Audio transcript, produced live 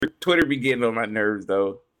Twitter be getting on my nerves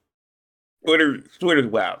though. Twitter's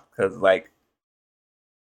wild because like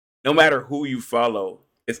no matter who you follow,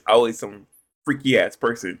 it's always some freaky ass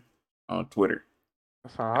person on Twitter.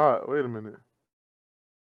 That's not hot. Wait a minute.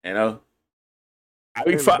 You know,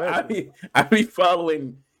 Ain't a bad thing. I be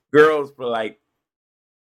following girls for like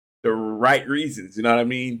the right reasons. You know what I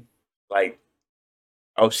mean? Like,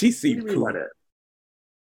 oh, she What do you seemed mean by cool. that?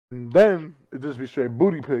 And then it just be straight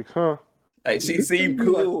booty pics, huh? Like she What do you seemed mean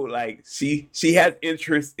by cool. Like she has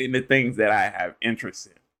interest in the things that I have interest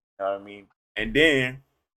in. You know what I mean? And then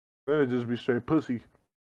Then it just be straight pussy.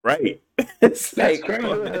 right, it's That's like, crazy.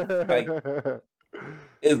 like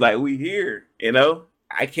it's like we here. You know,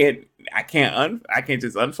 I can't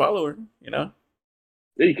just unfollow her. You know,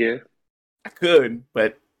 Yeah, you can. I could,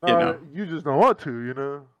 but you know, You just don't want to, you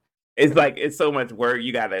know. it's like it's so much work.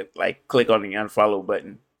 You gotta like click on the unfollow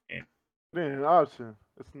button. And, It ain't an option.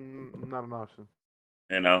 It's not an option.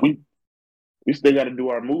 you know, We still got to do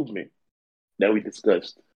our movement that we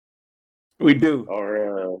discussed. we do.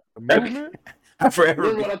 Or The movement? I forever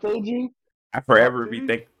remember be, what I told you? I forever Pop be titties?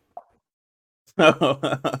 thinking.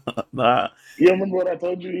 Nah. You remember what I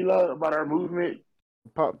told you, Eli, about our movement?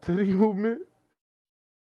 Pop titty movement?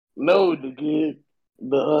 No, the kid,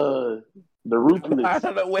 the I ruthless.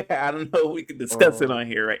 don't know where. I don't know. If we can discuss it on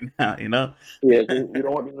here right now. You know, Yeah, 'cause we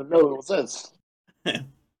don't want them to know it was us.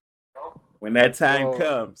 when that time Well-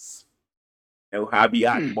 comes, no Hobby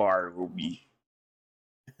Akbar will be.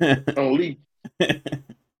 Only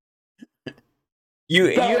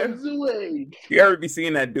you dollars away. you ever be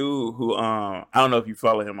seeing that dude who I don't know if you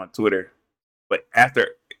follow him on Twitter, but after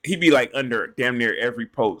he be like under damn near every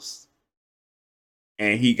post,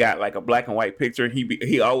 and he got like a black and white picture.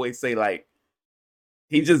 He always say like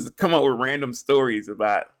he just come up with random stories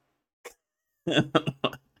about.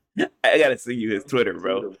 I gotta see you his Twitter,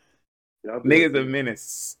 bro. Niggas a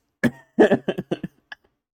menace.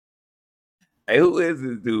 Hey, who is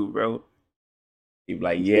this dude, bro? He be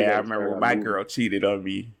like, yeah, I remember when my girl cheated on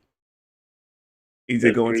me. He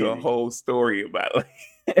just go into a whole story about like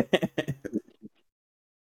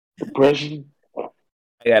Depression.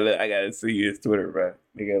 I gotta see you his Twitter, bro.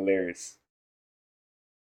 Nigga hilarious.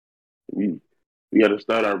 We got to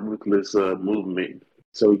start our ruthless movement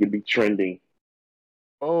so we can be trending.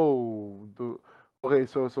 Oh, okay.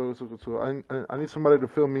 So I need somebody to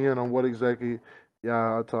fill me in on what exactly y'all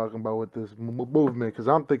are talking about with this movement, because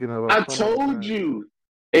I'm thinking of. I told you,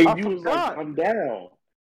 and I you was forgot. like, "I'm down."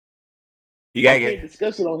 You gotta I can't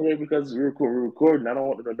discuss it on here because we're recording. I don't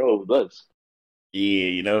want them to know it was us. yeah,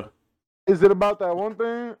 you know. Is it about that one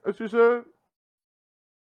thing that you said?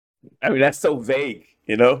 I mean, that's so vague,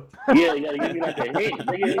 you know. Yeah, you gotta give me like a hint,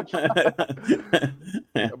 nigga.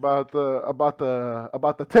 about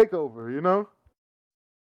the takeover, you know?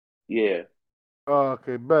 Yeah, Oh,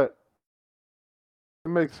 okay, bet. It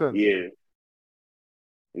makes sense. yeah.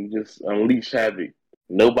 You just unleash havoc.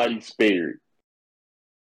 Nobody's spared.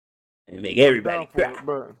 And make everybody Down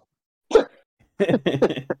for cry. it,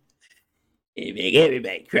 but It make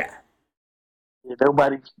everybody cry. Yeah,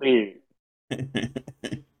 nobody's spared.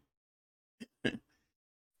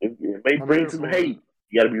 It may I'm bring here some for hate.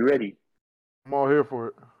 You gotta be ready. I'm all here for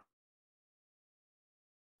it.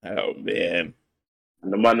 Oh man.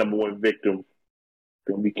 And my number one victim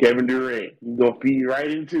gonna be Kevin Durant. He's gonna feed right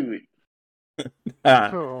into it.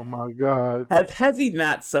 Oh my God. Has he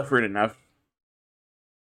not suffered enough?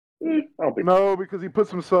 I don't think No, because he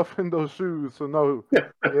puts himself in those shoes, so no,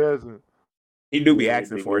 he hasn't. He do be Yeah,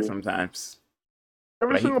 asking they for it do. sometimes.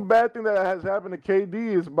 Every Like single bad thing that has happened to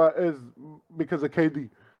KD is because of KD.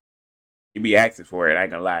 he be asking for it, I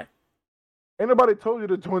ain't gonna lie. Ain't nobody told you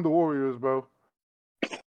to join the Warriors, bro.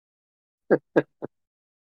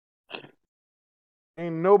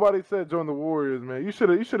 Ain't nobody said join the Warriors, man. You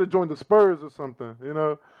should have joined the Spurs or something, you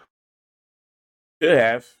know. Could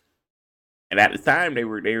have. And at the time they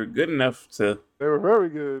were good enough to. They were very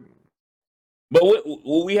good. But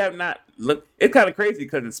we have not look. It's kind of crazy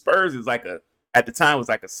because the Spurs is like at the time was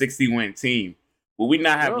like a 60-win team. Will we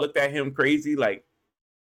not have Yep. looked at him crazy? Like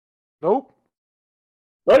Nope.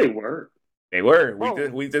 No, they weren't. they were. Bro,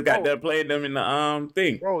 We just got bro. done playing them in the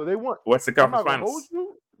thing. Bro, they won. What's the I'm conference not gonna hold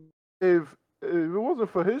finals? you. If it wasn't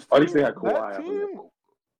for his At team, least they had Kawhi, I that believe. team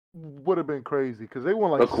would have been crazy because they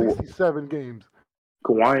won like But Kawhi- 67 games.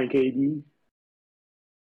 Kawhi and KD.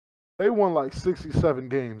 They won like 67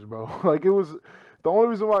 games, bro. Like, it was the only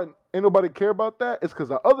reason why ain't nobody care about that is because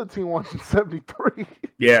the other team won 73.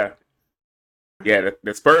 Yeah. Yeah,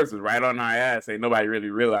 the Spurs was right on our ass. Ain't nobody really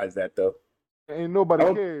realized that though. Ain't nobody I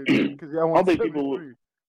don't- cared because y'all I won don't think 73. people would-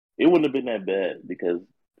 It wouldn't have been that bad because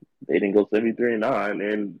they didn't go 73-9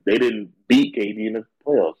 and they didn't beat KD in the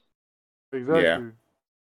playoffs. Exactly.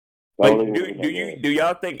 Like, do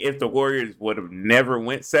y'all think if the Warriors would have never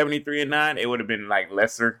went 73-9, it would have been like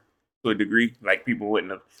lesser to a degree? Like people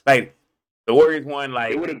wouldn't have like the Warriors won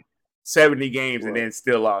like 70 games and then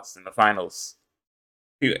still lost in the finals.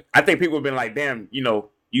 I think people have been like, damn,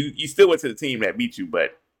 you still went to the team that beat you,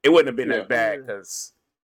 but it wouldn't have been as bad because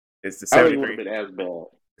it's the 73. It would have been as bad.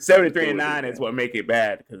 73-9 is what make it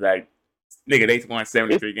bad because like nigga, they won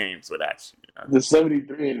 73 games without you. The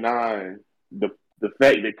 73-9, the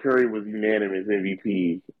fact that Curry was unanimous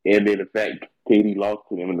MVP, and then the fact KD lost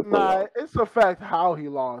to him in the playoffs. Nah, it's a fact how he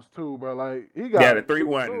lost too, bro. Like he got the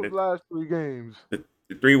 3-1 those last 3 games. The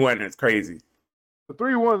 3-1 is crazy. The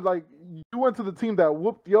 3-1, like you went to the team that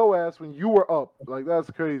whooped your ass when you were up. Like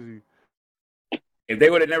that's crazy. If they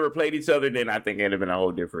would have never played each other, then I think it'd have been a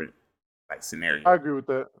whole different like scenario. I agree with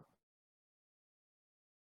that.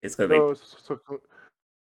 It's because it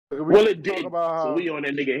did. So we on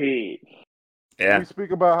that nigga head. Yeah. We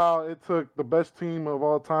speak about how it took the best team of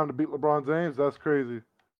all time to beat LeBron James. That's crazy.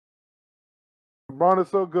 LeBron is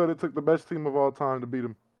so good, it took the best team of all time to beat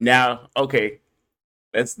him. Now, okay,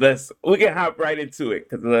 we can hop right into it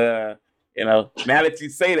because now that you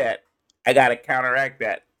say that, I gotta counteract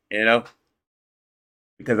that,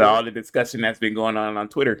 because of all the discussion that's been going on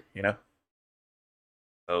Twitter,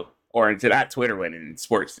 so or not Twitter, but in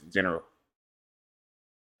sports in general.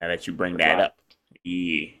 Now that you bring that up,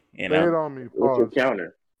 Lay it on me. What's your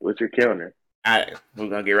counter? We're gonna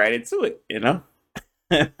get right into it, Lay it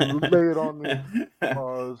on me.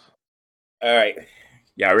 Pause. All right,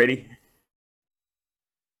 y'all ready?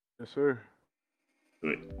 Yes, sir.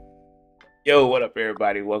 Good. Yo, what up,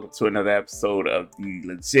 everybody? Welcome to another episode of the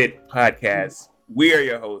LeJit podcast. We are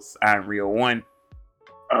your hosts. I'm Rio One.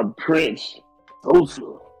 I'm Prince.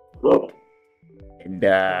 Also. And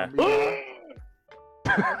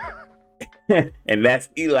and that's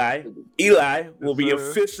Eli. Eli will be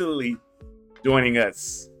officially joining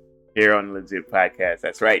us here on the LeJit podcast.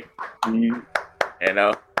 That's right. I need a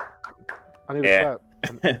clap. I need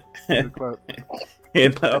a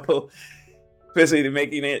clap. Especially to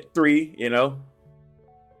making it 3.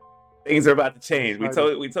 Things are about to change. We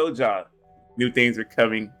told y'all new things are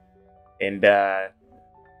coming, and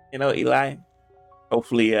Eli.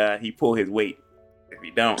 Hopefully, he pull his weight. If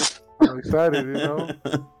he don't, I'm excited.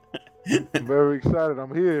 I'm very excited.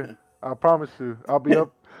 I'm here. I promise you. I'll be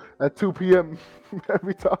up at 2 p.m.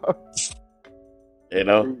 every time.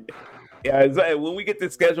 Yeah. When we get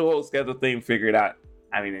the whole schedule thing figured out.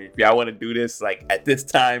 I mean, if y'all want to do this like at this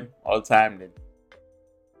time, all the time, then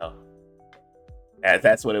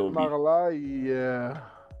that's what it would be. Not gonna lie, yeah.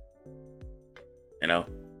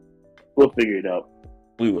 We'll figure it out.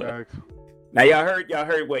 We will. Thanks. Now y'all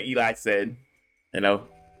heard what Eli said,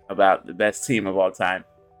 about the best team of all time.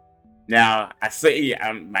 Now I say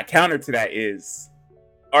my counter to that is,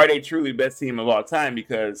 are they truly best team of all time?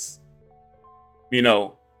 Because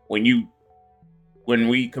when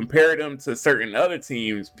we compare them to certain other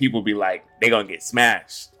teams, people be like, they gonna get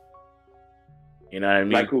smashed. You know what I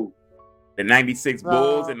mean? Like who? The 96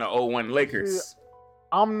 Bulls and the 01 Lakers. See,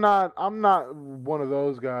 I'm not one of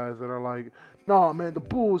those guys that are like, no, man, the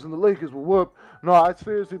Bulls and the Lakers will whoop. No, I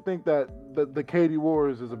seriously think that the KD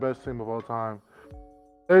Warriors is the best team of all time.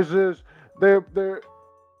 There's just those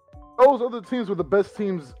other teams were the best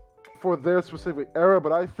teams for their specific era,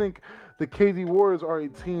 but I think the KD Warriors are a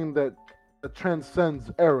team that transcends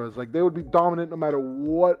eras. Like they would be dominant no matter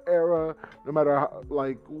what era, no matter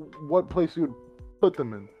what place you would put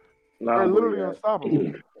them in. They're literally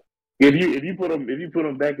unstoppable. If you put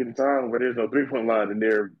them back in time where there's no 3-point line,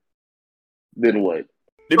 then what?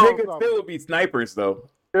 The niggas still would be snipers though.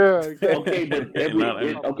 Yeah, exactly.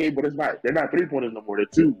 Okay, but it's not. They're not 3-pointers no more. They're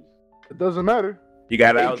 2s. It doesn't matter. You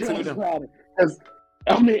got out to them.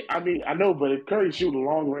 I mean, I know, but if Curry shooting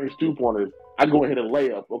long range 2-pointers, I go ahead and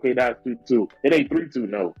lay up. Okay, that's 2-2. It ain't 3-2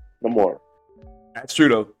 no more. That's true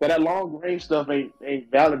though. But that long range stuff ain't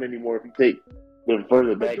valid anymore if you take them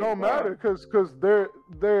further back. It don't matter because they're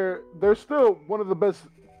still one of the best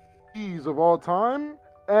E's of all time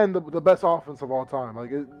and the best offense of all time.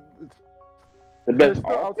 Like it's the best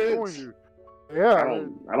offense. You. Yeah,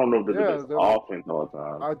 I don't know if they're the best offense all the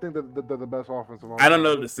time. I think that they're the best offense of all time. I don't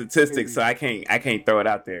know the statistics, so I can't throw it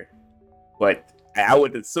out there. But I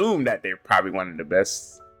would assume that they're probably one of the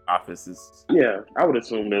best offenses. Yeah, I would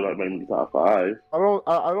assume they're like maybe top 5. I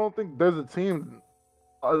don't think there's a team.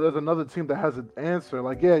 There's another team that has an answer.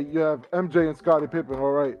 Like, yeah, you have MJ and Scottie Pippen.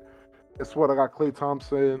 All right, guess what? I got Klay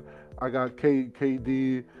Thompson. I got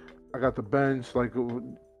KD. I got the bench. Like,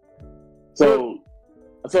 so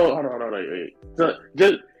hold on, wait. So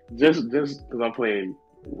just because I'm playing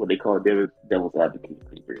what they call devil's advocate.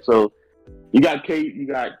 So You got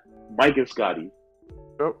Mike and Scotty,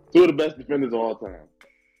 Yep. two of the best defenders of all time.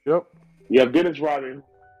 Yep. You have Dennis Rodman,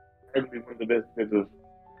 arguably one of the best defensive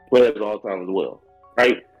players of all time as well,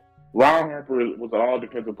 right? Ron Harper was an all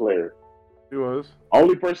defensive player. He was.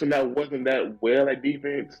 Only person that wasn't that well at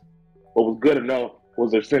defense, but was good enough,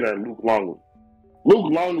 was their center, Luke Longley.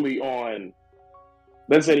 Luke Longley on,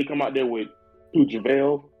 let's say they come out there with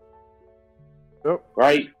JaVale, Yep.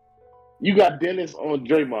 right? You got Dennis on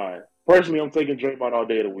Draymond. Personally, I'm taking Draymond all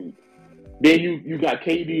day of the week. Then you got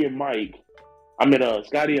KD and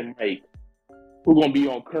Scotty and Mike, who gonna be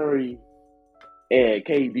on Curry and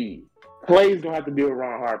KD. Clay's gonna have to deal with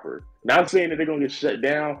Ron Harper. Not saying that they're gonna get shut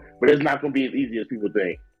down, but it's not gonna be as easy as people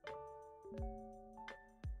think.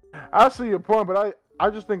 I see your point, but I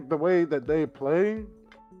just think the way that they play,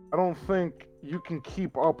 I don't think you can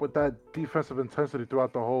keep up with that defensive intensity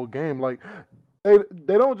throughout the whole game. Like they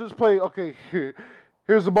don't just play, okay,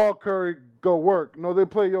 here's the ball, Curry, go work. No, they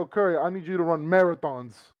play, yo, Curry, I need you to run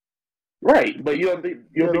marathons. Right, but you don't think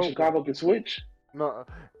Chicago can switch? No,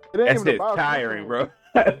 it ain't That's even it. about Tiring, bro.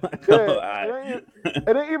 Yeah,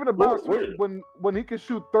 it ain't even about when he can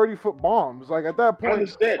shoot 30-foot bombs. Like at that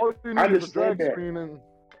point, all you need is a drag screen and.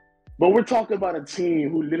 But we're talking about a team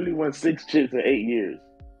who literally won 6 chips in 8 years.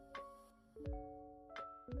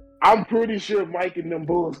 I'm pretty sure Mike and them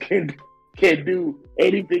Bulls can do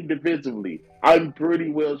anything defensively. I'm pretty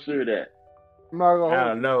well sure that. I'm not gonna I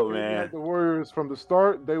don't know, man. The Warriors from the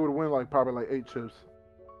start, they would win probably 8 chips.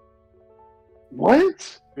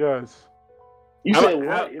 What? Yes. You said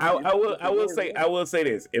what? I will say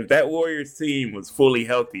this. If that Warriors team was fully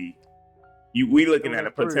healthy, we looking at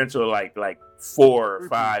a potential like 4 or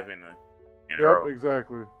 5 in a row. Yep,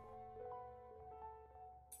 exactly.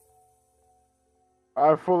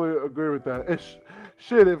 I fully agree with that.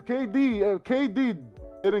 Shit, if KD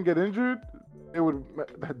didn't get injured, they would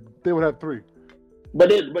have 3.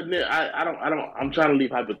 But I don't. I'm trying to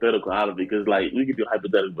leave hypothetical out of it because we could do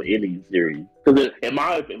hypothetical for any series. Because in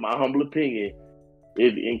my humble opinion,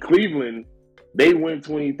 if in Cleveland they win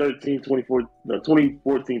 2013,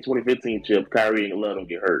 2014, 2015 chip, Kyrie ain't let them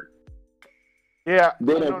get hurt. Yeah.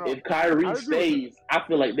 Then if Kyrie stays, I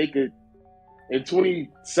feel like they could. In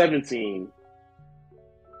 2017,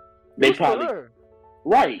 they probably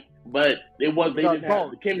right, but it was they didn't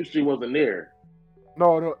have the chemistry wasn't there.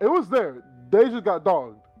 No, it was there. They just got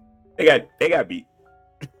dogged. They got beat.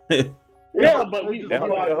 Yeah, but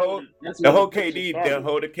the whole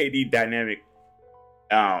KD dynamic.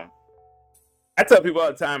 I tell people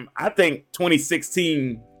all the time. I think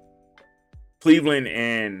 2016 Cleveland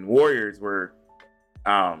and Warriors were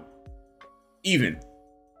even.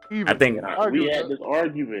 I think we had this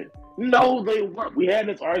argument. No, they weren't. We had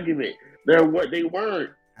this argument. They weren't.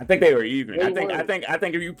 I think they were even. I think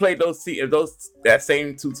if you played that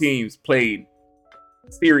same 2 teams played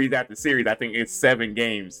series after series, I think it's 7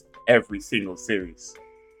 games every single series.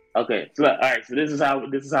 Okay, so all right, so this is how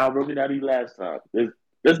I broke it down last time.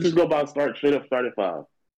 Let's just go about straight up starting 5. All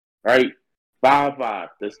right, 5-5.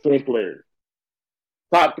 That's 10 players.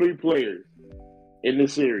 Top 3 players in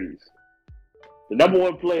this series. The number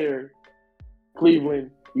 1 player, Cleveland.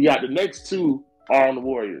 You got the next 2 are on the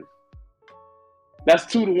Warriors. That's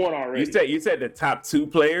 2-1 already. You said the top 2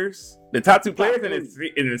 players. The top 2 players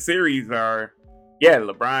in the series are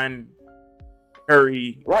LeBron,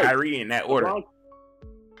 Curry, right. Kyrie in that order.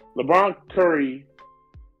 LeBron, Curry.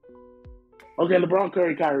 Okay, LeBron,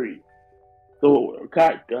 Curry, Kyrie. So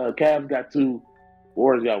Cavs got 2,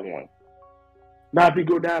 Warriors got 1. Now if you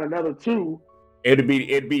go down another 2, it'd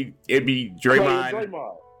be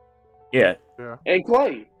Draymond. Yeah. And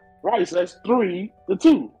Clay. Right, so that's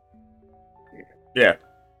 3-2. Yeah.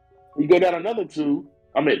 You go down another 2.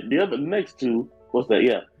 I mean, the next 2. What's that?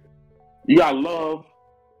 Yeah. You got Love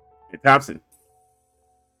and Thompson.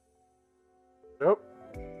 Yep.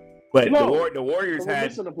 But the Warriors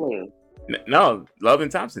had a player. No, Love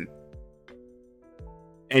and Thompson.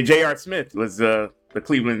 And J.R. Smith was the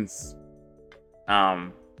Cleveland's.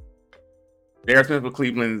 J.R. Smith was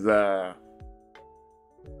Cleveland's 2-man.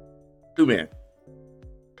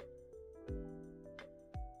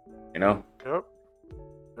 You know. Yep.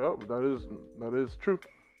 That is true.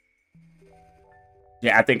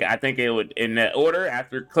 Yeah, I think it would in that order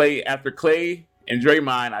after Clay and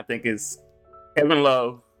Draymond. I think it's Kevin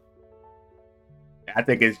Love. I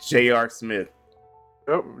think it's J.R. Smith.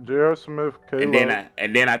 Yep, J.R. Smith. And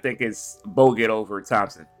then I think it's Bogut over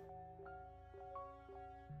Thompson.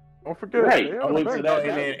 Don't forget, right?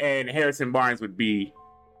 And Harrison Barnes would be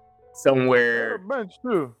somewhere. Bench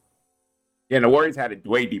too. Yeah, and the Warriors had a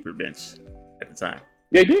way deeper bench at the time.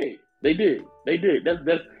 They did.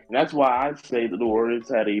 That's why I say that the Warriors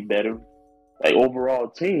had a better like overall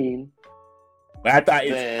team. But I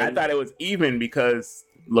thought it was even because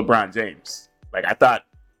LeBron James. Like I thought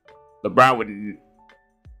LeBron would,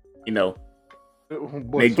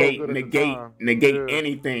 negate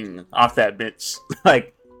anything off that bench.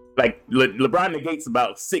 like LeBron negates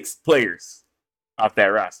about 6 players off that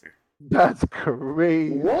roster. That's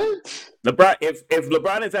crazy. What? LeBron, if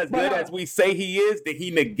LeBron is as good as we say he is, then he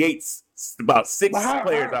negates about 6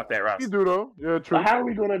 players off that roster. He do though. Yeah, true. But how are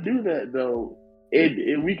we gonna do that though?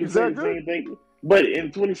 We can say the same thing. But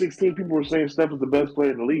in 2016, people were saying Steph was the best player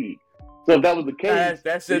in the league. So if that was the case,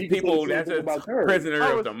 that's just people. That's just prisoner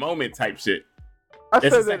of the moment type shit. I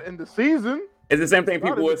said that in the season. It's the same thing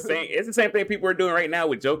people were saying. It's the same thing people are doing right now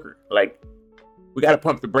with Joker. Like, we got to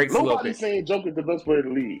pump the brakes a little bit. Nobody's saying Joker's the best player in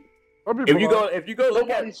the league. If you go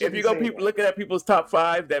looking at people's top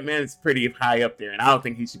 5, that man's pretty high up there, and I don't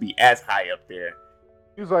think he should be as high up there.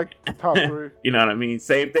 He's like top 3. You know what I mean?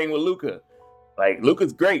 Same thing with Luka. Like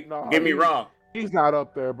Luka's great. Don't get me wrong. He's not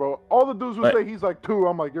up there, bro. All the dudes who say he's like 2,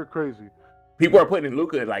 I'm like, you're crazy. People are putting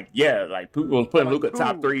Luka people are putting Luka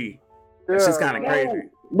top 3. Yeah, it's just kind of crazy.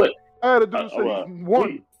 But I had a dude say he's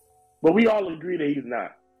 1. But we all agree that he's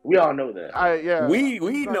not. We all know that.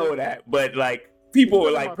 We know that, but like people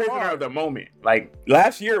were like prisoner of the moment. Like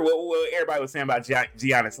last year, what everybody was saying about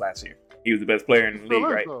Giannis last year. He was the best player in the league,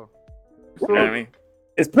 right? You know what I mean?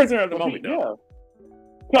 It's prisoner of the moment, though.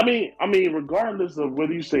 Yeah. I mean, regardless of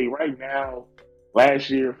whether you say right now, last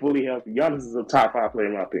year, fully healthy, Giannis is a top 5 player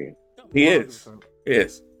in my opinion. He is.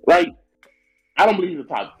 Yes. Like, I don't believe he's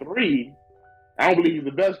the top 3. I don't believe he's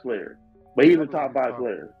the best player, but he's a top 5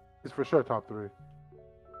 player. He's for sure top 3.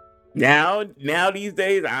 Now these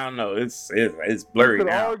days, I don't know. It's blurry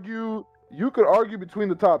now. You could argue between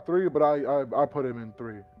the top 3, but I put him in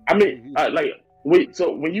 3. I mean, wait.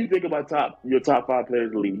 So when you think about your top 5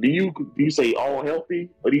 players in the league, do you say all healthy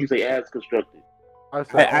or do you say as constructed? I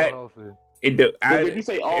say all healthy. If you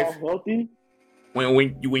say all healthy,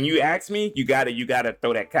 when you ask me, you gotta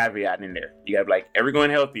throw that caveat in there. You got like everyone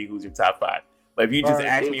healthy. Who's your top 5? But if you just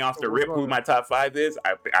ask me off the rip who my top 5 is,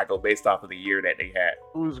 I go based off of the year that they had.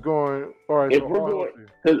 Who's going? All right.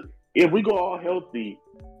 If we go all healthy,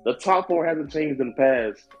 the top 4 hasn't changed in the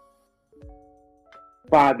past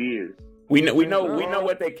 5 years. We know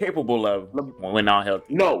what they're capable of when all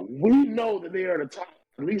healthy. No, we know that they are the top,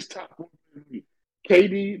 at least top 4.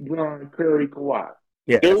 KD, Bron, Curry, Kawhi.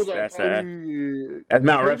 Yeah, that's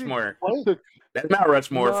Mount Rushmore. That's Mount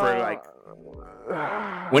Rushmore for like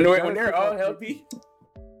when they're all healthy.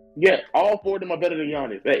 Yeah, all 4 of them are better than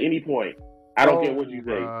Giannis at any point. I don't care what you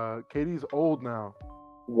say. KD's old now.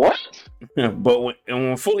 What? But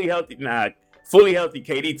when fully healthy,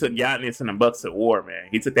 KD took Giannis and the Bucks to war, man.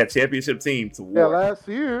 He took that championship team to war. Yeah, last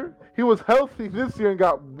year he was healthy this year and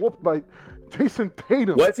got whooped by Jason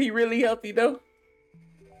Tatum. Was he really healthy though?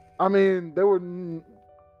 I mean,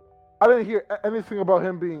 I didn't hear anything about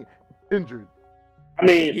him being injured. I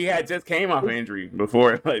mean, he had just came off an injury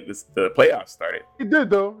before the playoffs started. He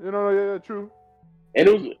did though, yeah, true. And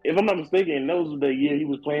it was, if I'm not mistaken, that was the year he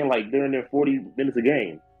was playing like during their 40 minutes a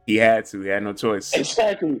game. He had to. He had no choice.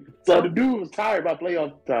 Exactly. So the dude was tired by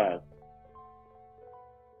playoff time.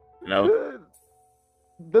 No.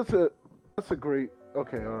 That's a great.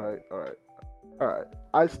 Okay. All right.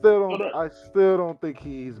 I still don't think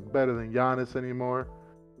he's better than Giannis anymore.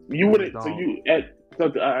 You wouldn't. At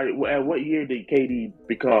what year did KD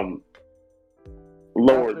become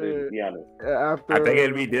lower than Giannis? I think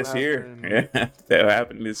it'd be this year. Yeah, that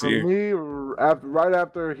happened this year. For me, right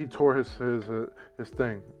after he tore his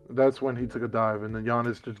thing, that's when he took a dive, and then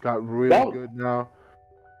Giannis just got really good now.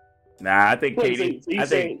 Nah, I think KD.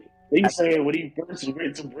 You saying when he first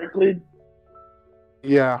went to Brooklyn?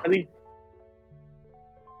 Yeah. I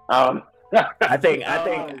think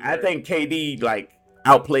KD like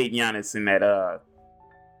outplayed Giannis in that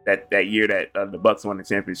year that the Bucks won the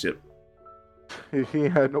championship. He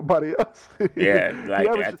had nobody else. Yeah,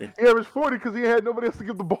 he averaged 40 because he had nobody else to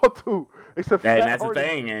give the ball to except. And that's the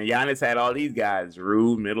thing. And Giannis had all these guys: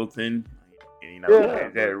 Rue, Middleton. We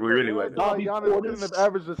really wasn't. Giannis didn't have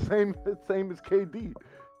averaged the same as KD.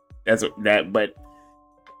 But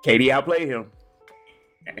KD outplayed him.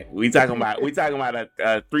 We talking about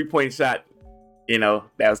a 3-point shot,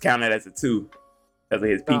 that was counted as a 2 because of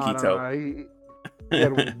his pinky toe. He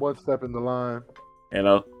had one step in the line.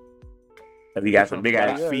 Because he got some big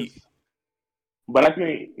ass feet. But I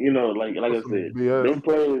think, like I said, them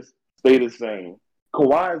players stay the same.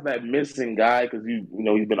 Kawhi is that missing guy because he's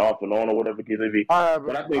been off and on or whatever it may be.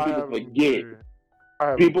 But I think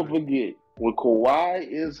people forget when Kawhi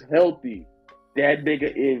is healthy, that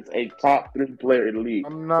nigga is a top 3 player in the league.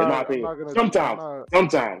 In my opinion.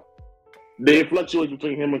 Sometimes. They fluctuate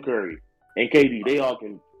between him and Curry and KD. They all,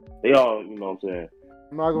 you know what I'm saying.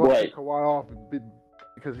 I'm not going to But take Kawhi off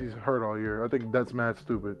because he's hurt all year. I think that's mad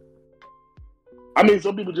stupid. I mean,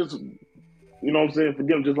 some people just, you know what I'm saying,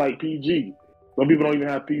 forget him just like PG. Some people don't even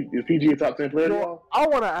have is PG a top 10 player now? I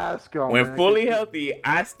want to ask y'all, When man, fully healthy,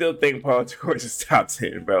 I still think Paul George is top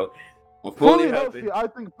 10, bro. When fully healthy, I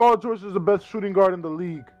think Paul George is the best shooting guard in the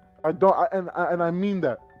league. And I mean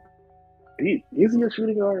that. Is he a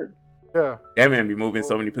shooting guard? Yeah. that man be moving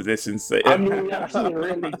so many positions. I mean, I've seen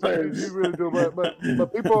random He turns. really do,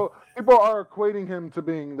 but people are equating him to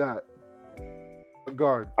being that a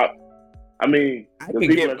guard. I mean, I can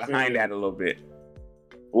get behind that a little bit.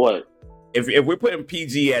 What? If we're putting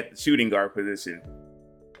PG at the shooting guard position,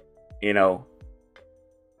 you know,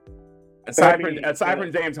 aside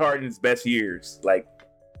from James Harden's best years, like,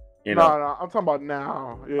 you know. No, I'm talking about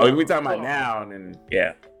now. Yeah. Oh, if we talking about now, then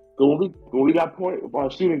yeah. So when we got point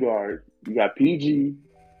about shooting guard, you got PG, you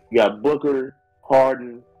got Booker,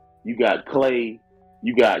 Harden, you got Clay,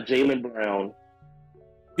 you got Jaylen Brown.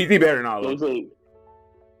 PG better than all of them.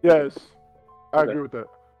 Yes, I agree with that.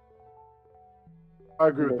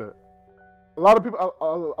 A lot of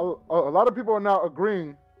people are now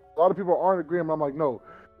agreeing. A lot of people aren't agreeing. But I'm like, no,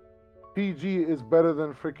 PG is better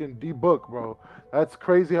than freaking D Book, bro. That's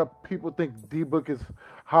crazy how people think D Book is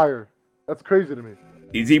higher. That's crazy to me.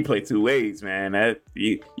 PG play two ways, man. A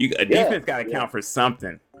defense got to count for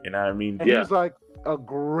something. You know what I mean? And he's like a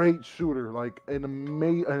great shooter, like an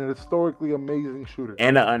historically amazing shooter,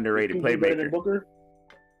 and an underrated playmaker. Better than Booker?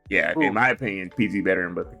 Yeah, in my opinion, PG better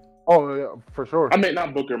than Booker. Oh yeah, for sure. I mean,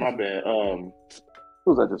 not Booker. My bad. Who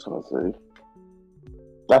was I just gonna say?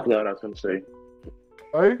 I forgot what I was gonna say.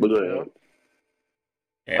 Hey? But go ahead.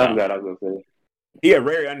 Yeah. I forgot what I was gonna say. He a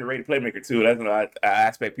very underrated playmaker too. That's an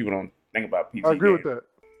aspect people don't think about PG. I agree with that.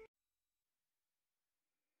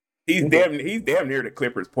 He's damn near the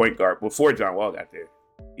Clippers point guard before John Wall got there.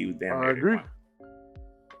 He was damn near. I agree.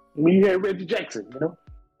 When you had Reggie Jackson, you know?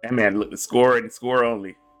 That man looked to score and score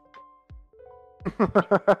only. he'll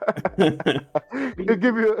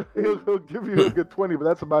give you a good 20, but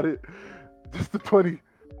that's about it. Just the 20.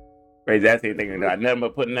 Crazy, that's the thing. Nothing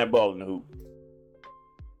but putting that ball in the hoop.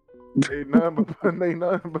 Ain't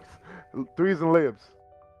nothing but threes and layups.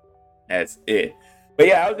 That's it. But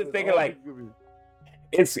yeah, I was just thinking like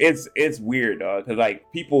it's weird, dog, because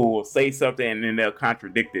like people will say something and then they'll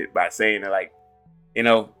contradict it by saying that, like, you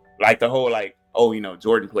know, like the whole like, oh, you know,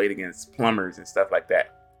 Jordan played against plumbers and stuff like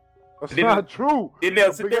that. That's not true. Then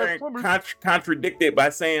they'll sit there and contradict it by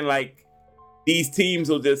saying like these teams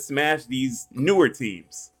will just smash these newer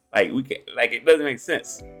teams. Like we can, like it doesn't make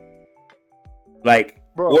sense. Like,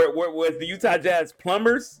 was the Utah Jazz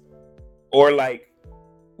plumbers, or like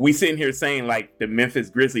we sitting here saying like the Memphis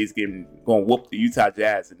Grizzlies gonna whoop the Utah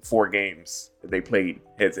Jazz in 4 games that they played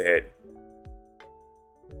head to head?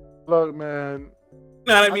 Look, man.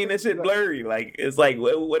 No, I mean that shit blurry. Like it's like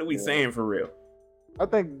what are we saying for real? I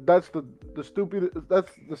think that's the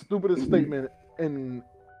stupidest statement in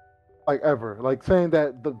like ever. Like saying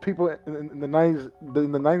that the people in the 90s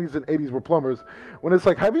and 80s were plumbers, when it's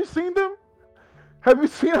like, have you seen them? Have you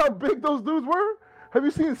seen how big those dudes were? Have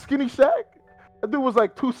you seen Skinny Shaq? That dude was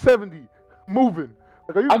like 270 moving.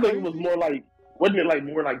 Like, are you crazy? think it was more like, wasn't it like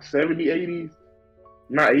more like 70s, 80s?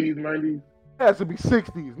 Not 80s, 90s? It has to be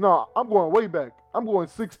 60s. No, I'm going way back. I'm going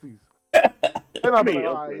 60s. And I'll be like,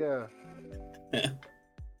 all right, yeah.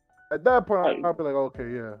 At that point, I'll be like, okay,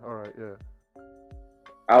 yeah, all right, yeah.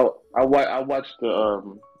 I watched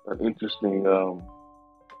an interesting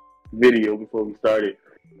video before we started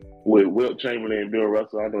with Wilt Chamberlain and Bill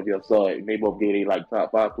Russell. I don't know if y'all saw it. They both gave they like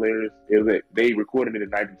top 5 players. They recorded it in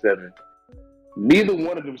 '97. Neither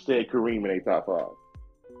one of them said Kareem in their top 5.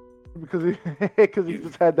 Because he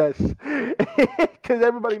just had that. Because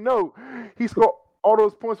everybody know he scored all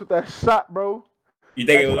those points with that shot, bro. You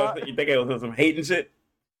think it was some hating shit?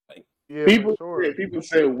 Yeah, people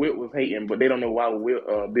said Wilt was hating, but they don't know why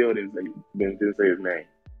Bill didn't say his name.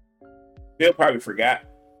 Bill probably forgot.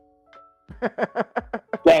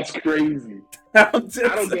 That's crazy. I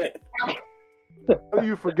don't get. How do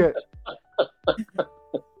you forget?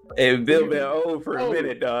 Hey, Bill been old for a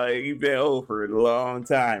minute, dog. He been old for a long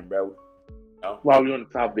time, bro. Oh. While we're on the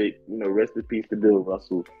topic, rest in peace to Bill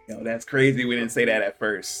Russell. That's crazy. We didn't say that at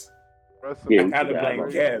first. Yeah, I kind of blame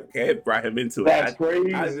Kev. Kev brought him into it. That's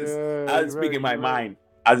crazy. I was speaking my mind.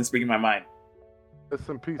 Rest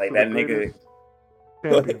in peace. Like that nigga.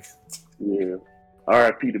 Yeah.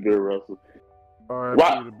 R.I.P. to Bill Russell.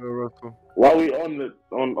 R.I.P. to Bill Russell. While we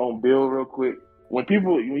on Bill real quick, when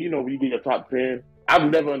you get your top 10,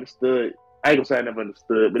 I've never understood I ain't gonna say I never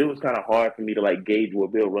understood, but it was kind of hard for me to like gauge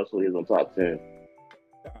what Bill Russell is on top 10.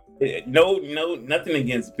 No, nothing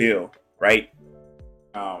against Bill, right?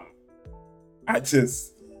 I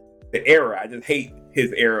just the era. I just hate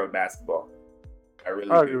his era of basketball. I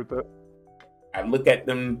really I agree do. with that. I look at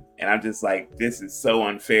them and I'm just like, this is so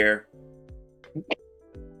unfair.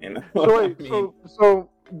 And So wait, so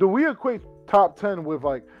do we equate top 10 with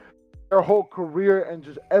like their whole career and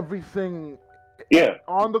just everything Yeah.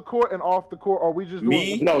 on the court and off the court? Or are we just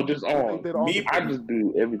doing No, just what they on. did on the I court? just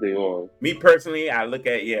do everything on. Me personally, I look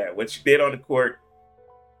at what you did on the court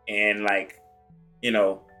and like,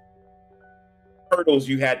 hurdles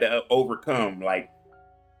you had to overcome. Like,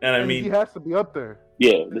 you know what I And mean? he has to be up there.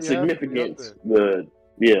 Yeah, the He has to be up significance.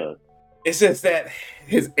 there. It's just that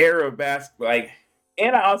his era of basketball, like,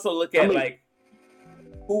 and I also look at like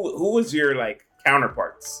who was your like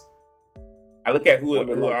counterparts. I look at who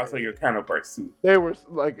are also your counterparts too. They were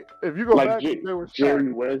like, if you go like back, they were stacked.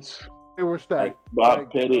 Jerry West, They were stacked.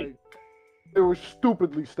 Bob Pettit. Like, they were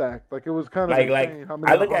stupidly stacked. Like it was kind of insane how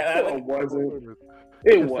many. I look at it wasn't.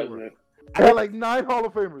 They had like 9 Hall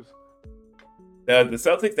of Famers. The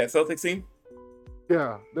Celtics, that Celtics team.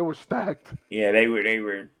 Yeah, they were stacked. Yeah, they were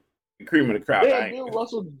the cream of the crop. They had Bill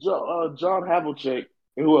Russell, John Havlicek,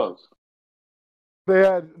 and who else? They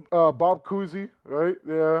had Bob Cousy, right?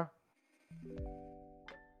 Yeah.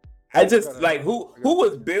 I just like who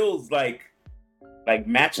was Bill's like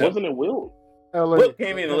matchup. Wasn't it Wilt? LA. Wilt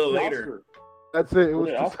came in a little later. That's it. It was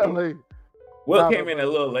just LA. Wilt came in a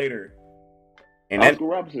little later. And Oscar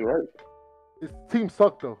Robertson, right? His team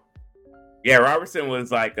sucked though. Yeah, Robertson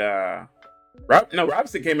was like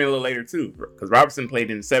Robertson came in a little later too, because Robertson played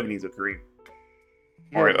in the 70s with Kareem.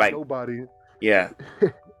 Or like nobody. Yeah.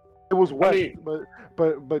 It was West,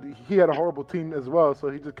 but he had a horrible team as well, so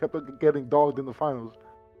he just kept getting dogged in the finals.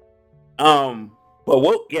 But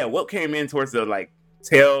Wilt came in towards the like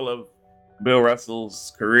tail of Bill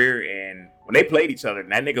Russell's career, and when they played each other,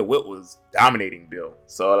 that nigga Wilt was dominating Bill.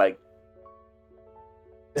 So like,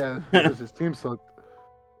 yeah, because his team sucked.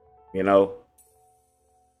 I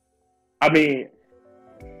mean,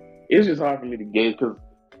 it's just hard for me to gauge because,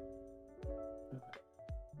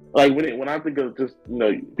 like, when I think of just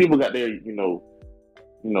people got their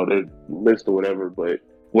their list or whatever, but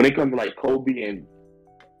when it comes to like Kobe and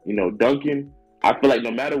Duncan, I feel like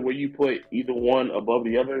no matter where you put either one above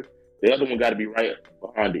the other one got to be right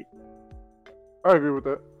behind it. I agree with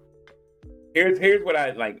that. Here's what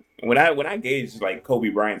I like when I gauge like Kobe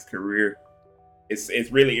Bryant's career.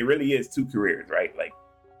 It really is 2 careers, right? Like,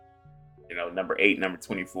 number 8, number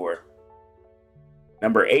 24.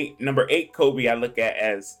 Number 8 Kobe I look at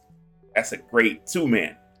as that's a great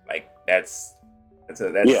 2-man. Like that's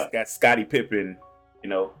Scottie Pippen,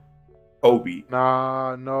 Kobe.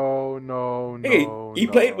 Nah, no. Hey, he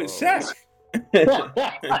played with Shaq.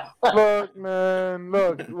 Look, man,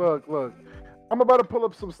 look. I'm about to pull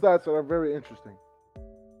up some stats that are very interesting.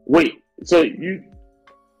 Wait, so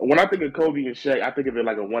when I think of Kobe and Shaq, I think of it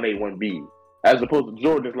like a 1A, 1B. As opposed to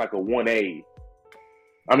Jordan, it's like a 1A.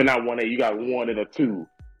 I mean, not 1A, you got 1 and a 2.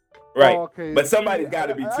 Right. Oh, okay. But somebody's got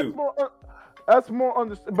to be 2. That's more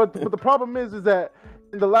understood. But the problem is that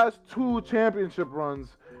in the last 2 championship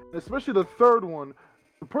runs, especially the third one,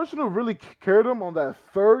 the person who really carried him on that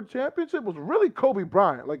 3rd championship was really Kobe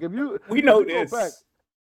Bryant. Like we know this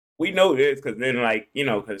because then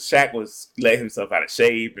because Shaq was letting himself out of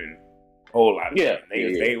shape and a whole lot of shit.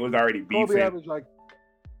 They was already beefing. Kobe averaged like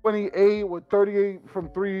 28 with 38 from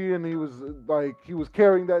 3, and he was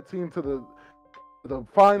carrying that team to the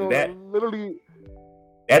final. Literally,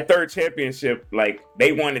 that 3rd championship, like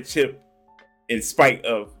they won the chip in spite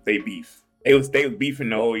of their beef. They was beefing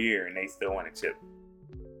the whole year and they still won a chip.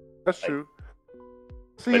 That's true.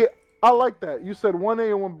 See, I like that. You said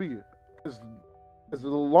 1A and 1B. As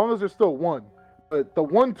long as there's still 1. But the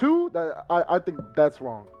 1-2, that I think that's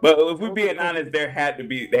wrong. But if we're being honest, there has to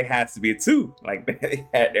be a 2. Like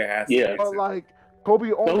there has to be a 2. But like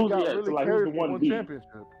Kobe only got really carried for 1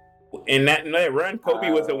 championship. In that run,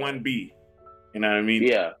 Kobe was a 1B. You know what I mean?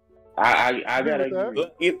 Yeah. I gotta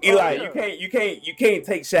agree. Eli, you can't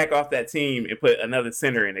take Shaq off that team and put another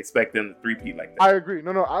center and expect them to three-peat like that. I agree.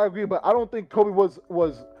 No, I agree, but I don't think Kobe was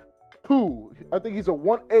 2. I think he's a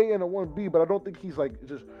 1A and a 1B, but I don't think he's like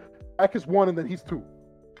just Shaq is 1 and then he's 2.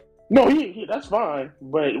 No, he that's fine,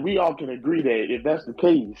 but we all can agree that if that's the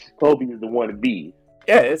case, Kobe is the 1B.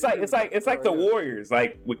 Yeah, it's like the Warriors,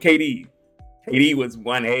 like with KD. KD was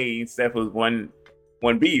 1A, Steph was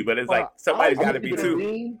 1B, but it's like somebody's got to be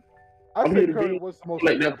 2. I think Curry was the most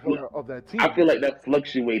important player of that team. I feel like that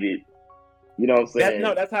fluctuated. You know what I'm saying?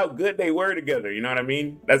 That's how good they were together. You know what I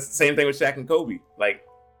mean? That's the same thing with Shaq and Kobe. Like,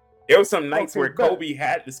 There was some nights Okay, where bet. Kobe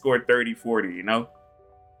had to score 30, 40, you know?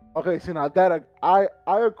 Okay, see now that I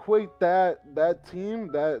equate that team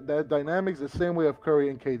that dynamics the same way of Curry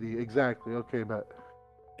and KD. Exactly. Okay, bet.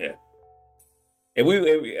 Yeah.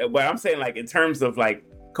 But I'm saying, like, in terms of, like,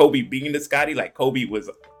 Kobe being the Scotty, like, Kobe was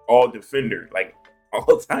all defender, like,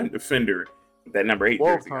 all-time defender with that number 8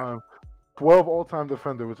 12 jersey. time, 12 all-time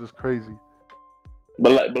defender, which is crazy.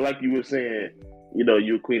 But like you were saying, you know,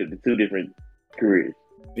 you equated the two different careers.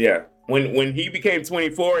 Yeah. When he became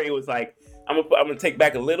 24, it was like, I'm gonna take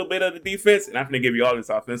back a little bit of the defense, and I'm gonna give you all this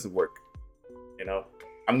offensive work. You know,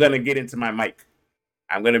 I'm gonna get into my Mike.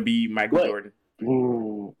 I'm gonna be Michael Jordan.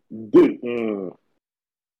 Dude.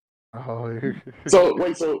 Oh, So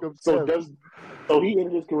wait, so he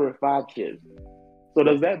ended his career 5 chips. So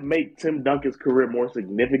does that make Tim Duncan's career more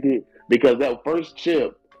significant? Because that first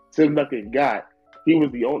chip Tim Duncan got, that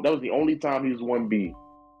was the only time he was 1B.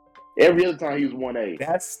 Every other time he was 1A.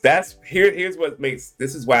 Here's what makes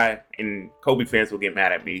this is why, and Kobe fans will get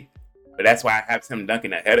mad at me, but that's why I have Tim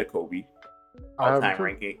Duncan ahead of Kobe all-time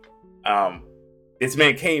ranking. This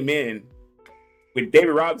man came in with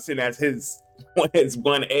David Robinson as his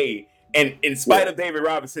 1A, and in spite of David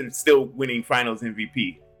Robinson still winning Finals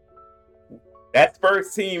MVP. That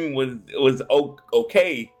Spurs team was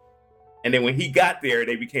okay, and then when he got there,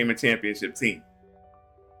 they became a championship team.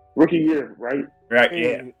 Rookie year, right? Right,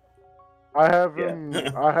 yeah. I have him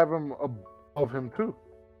above him too.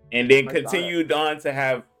 And then continued on to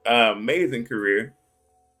have an amazing career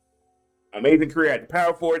at the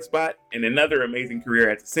power forward spot, and another amazing career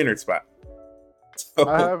at the center spot. So,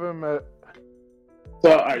 I have him at.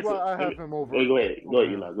 So, all right, I have him over. Go ahead,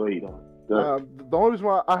 Eli. Go ahead. The only reason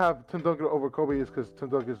why I have Tim Duncan over Kobe is because Tim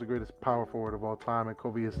Duncan is the greatest power forward of all time, and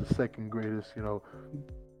Kobe is the second greatest, you know,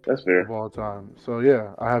 that's fair, of all time. So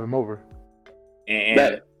yeah, I have him over.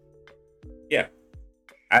 And yeah,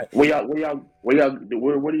 where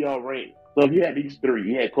do y'all rank? So if you had these three,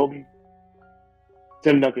 you had Kobe,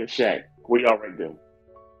 Tim Duncan, Shaq. Where y'all rank them?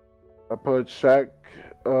 I put Shaq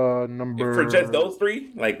number for just those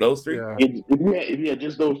three, like those three. Yeah. If you had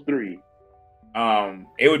just those three,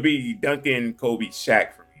 it would be Duncan, Kobe,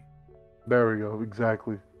 Shaq for me. There we go.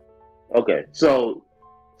 Exactly. Okay, so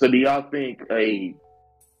do y'all think a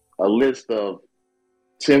list of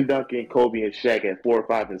Tim Duncan, Kobe, and Shaq at 4,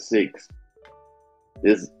 5, and 6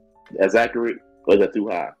 is as accurate, or is that too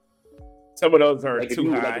high? Some of those are like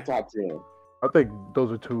too high. Like the top 10. I think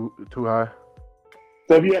those are too high.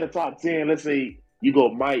 So if you had a top 10, let's say you go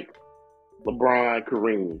Mike, LeBron,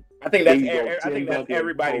 Kareem. I think that's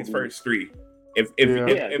everybody's Kobe. First three.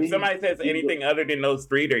 If somebody says anything other than those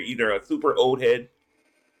three, they're either a super old head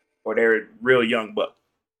or they're a real young buck.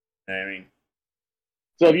 You know what I mean?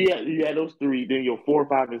 So if you had those three, then your 4,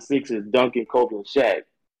 5, and 6 is Duncan, Kobe, and Shaq.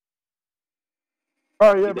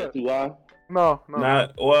 Oh yeah, is that too high? No.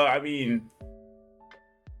 Well, I mean,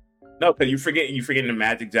 no, because you're forgetting the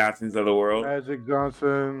Magic Johnsons of the world. Magic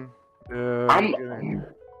Johnson. Yeah.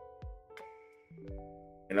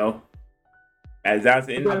 You know, as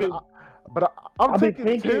Johnson. I'm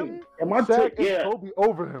taking Tim, Shaq, and Kobe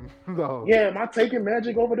over him, though. Yeah, am I taking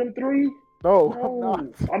Magic over them three? No,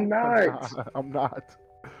 I'm not.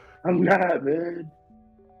 I'm not, man.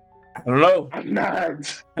 I don't know. I'm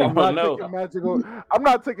not. I'm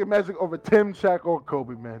not taking Magic over Tim, Shaq, or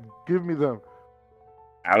Kobe, man. Give me them.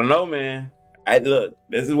 I don't know, man. Look,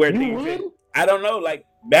 this is where things. I don't know. Like,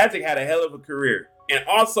 Magic had a hell of a career, and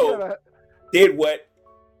also did what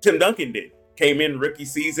Tim Duncan did. Came in rookie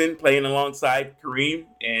season, playing alongside Kareem,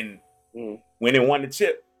 and went and won the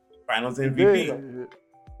chip, Finals MVP.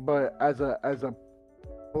 But as a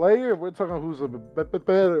player, we're talking who's a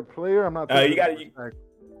better player. I'm not. You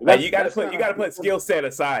got to put skill set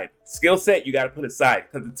aside. Skill set you got to put aside,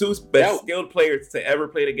 because the two best skilled players to ever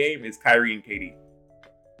play the game is Kyrie and KD.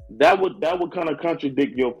 That would kind of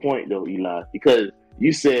contradict your point though, Eli, because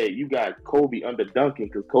you said you got Kobe under Duncan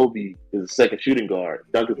because Kobe is the second shooting guard.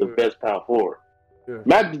 Duncan's the best power forward. Yeah.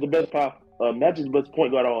 Magic's the best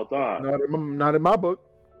point guard of all time. Not in my book.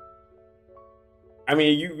 I mean,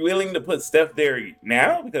 are you willing to put Steph there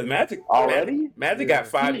now? Because Magic got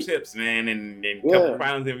 5 chips, man, and couple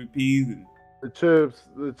Finals MVPs. And the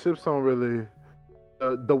chips don't really.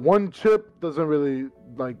 The one chip doesn't really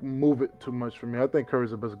like move it too much for me. I think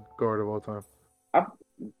Curry's the best guard of all time.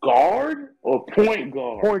 Guard or point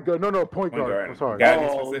guard? Point guard. No, point guard. I'm sorry. Gotta be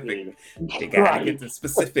specific. They gotta get the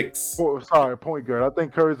specifics. Point guard. I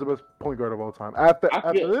think Curry's the best point guard of all time. After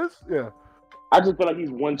this, yeah. I just feel like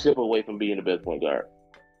he's one chip away from being the best point guard.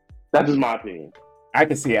 That's just my opinion. I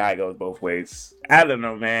can see how it goes both ways. I don't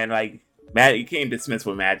know, man. Like, you can't dismiss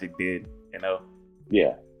what Magic did, you know?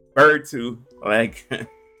 Yeah. Bird too. Like,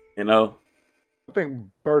 You know, I think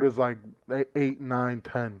Bird is like 8, 9,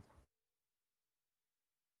 10.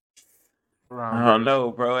 I Around don't there.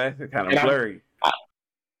 know, bro. That's kind of And blurry.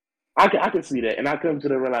 I can see that, and I come to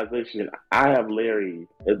the realization I have Larry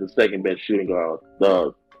as the second best shooting guard,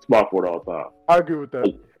 the small forward all time, I agree with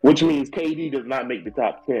that. which means KD does not make the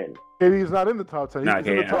top 10. KD's not in the top 10. Nah, He's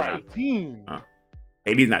in the top KD, 15.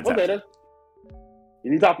 KD's not top. Okay, is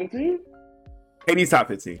he top 15? KD's top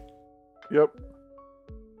 15. Yep.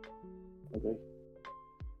 Okay.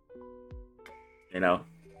 You know,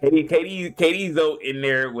 KD's though in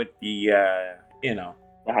there with the you know,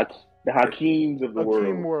 The Hakeems of the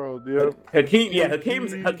Hakeem world. world. Yep.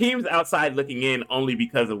 Hakeem's outside looking in only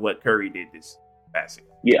because of what Curry did this passing.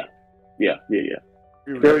 Yeah.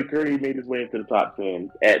 Curry made his way into the top 10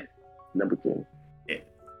 at number 10. Yeah.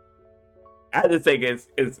 I just think it's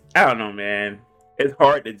I don't know, man. It's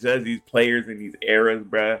hard to judge these players in these eras,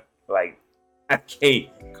 bruh. Like, I can't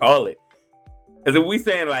call it. Because if we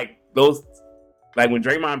saying like those, like when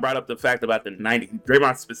Draymond brought up the fact about the 90,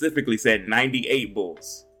 Draymond specifically said 98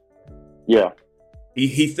 Bulls. Yeah.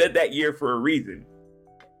 He said that year for a reason.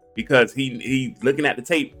 Because he looking at the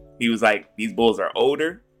tape, he was like, these Bulls are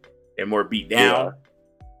older, they're more beat down,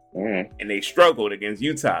 and they struggled against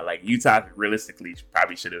Utah. Like, Utah realistically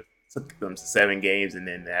probably should have took them to 7 games, and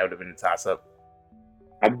then that would have been a toss-up.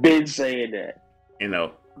 I've been saying that. You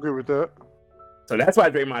know. Agree with that. So that's why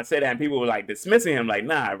Draymond said that, and people were like dismissing him, like,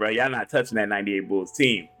 nah, bro, y'all not touching that 98 Bulls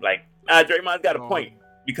team. Like, nah, Draymond's got a point.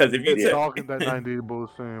 Because if you talking that 98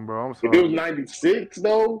 Bulls team, bro, I'm sorry. If it was 96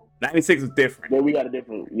 though, 96 was different. Then we got a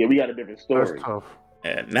different story. That's tough.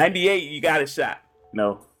 98, you got a shot.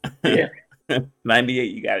 No. Yeah.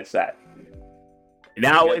 98, you got a shot. And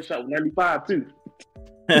I always shot 95 too.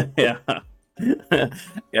 yeah.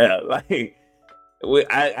 Yeah, like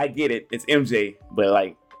I get it. It's MJ, but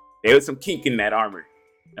like there was some kink in that armor.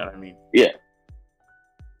 You know what I mean? Yeah.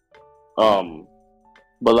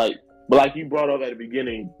 But like you brought up at the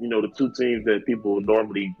beginning, you know, the two teams that people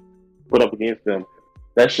normally put up against them,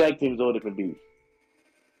 that Shaq team is a different beast.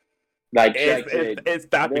 Like Shaq said, it's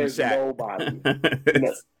stopping there's Shaq. Nobody.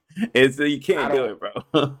 It's you can't do it,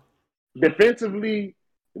 bro. Defensively,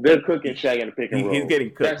 they're cooking Shaq in the pick and roll. He's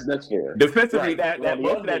getting cooked. That's fair. Defensively, Right. that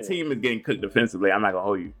most of that team is getting cooked defensively. I'm not gonna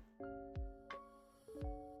hold you.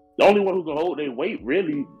 The only one who can hold their weight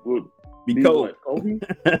really would be Kobe. Kobe?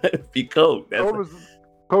 Be Kobe.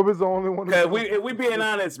 Kobe's the only one. Because we being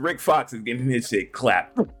honest, Rick Fox is getting his shit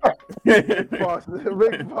clapped. Rick Fox,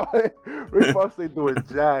 they doing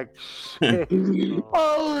jack shit.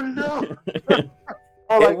 Oh no!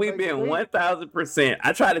 And we being 1,000%.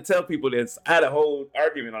 I try to tell people this. I had a whole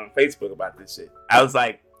argument on Facebook about this shit. I was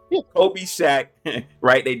like, Kobe, Shaq,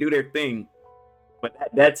 right? They do their thing, but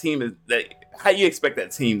that team is that. How you expect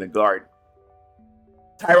that team to guard?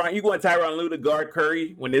 Tyronn, you want Tyronn Lue to guard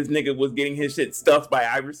Curry when this nigga was getting his shit stuffed by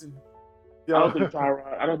Iverson? I don't think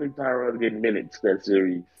Tyronn getting minutes that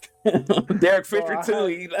series. Derek Fisher too.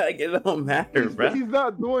 He like it don't matter, bro. He's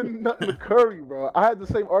not doing nothing to Curry, bro. I had the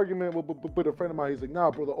same argument with a friend of mine. He's like,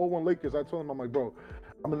 nah, bro, the 0-1 Lakers. I told him, I'm like, bro,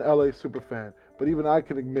 I'm an LA super fan, but even I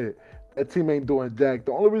can admit that team ain't doing jack.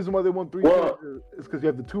 The only reason why they won 3 games is because you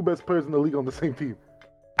have the 2 best players in the league on the same team.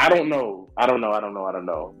 I don't know.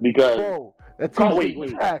 Because bro, that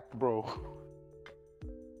team's jacked, bro.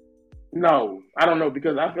 No, I don't know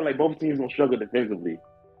because I feel like both teams gonna struggle defensively.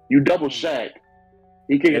 You double Shaq,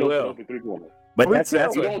 he can't get open 3-pointer. But that's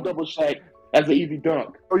you don't double Shaq. That's an easy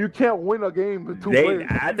dunk. Oh, you can't win a game with 2 players.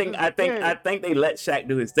 I think they let Shaq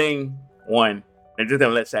do his thing. One, they're just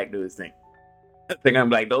gonna let Shaq do his thing. I think I'm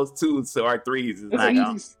like those 2s or 3s is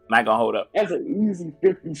not gonna hold up. That's an easy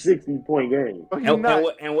 50, 60 point game.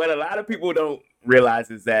 And what a lot of people don't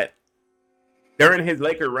realize is that during his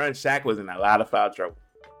Laker run, Shaq was in a lot of foul trouble.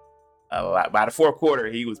 A lot. By the 4th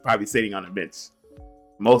quarter, he was probably sitting on the bench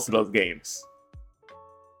most of those games.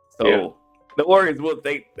 So the Warriors will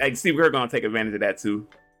Steve Kerr gonna take advantage of that too.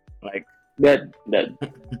 Like that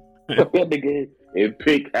nigga and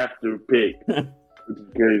pick after pick, which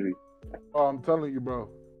is crazy. Oh, I'm telling you, bro.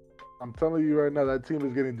 I'm telling you right now, that team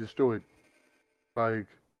is getting destroyed. Like,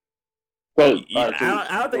 I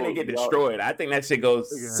don't think they get destroyed. I think that shit goes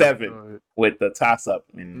 7 with the toss up.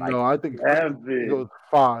 And no, I think it goes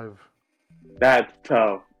 5. That's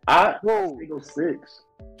tough. I think it goes 6.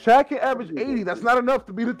 Shaq can average 80. That's not enough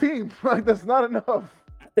to beat a team. Like, that's not enough.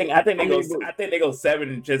 I think they go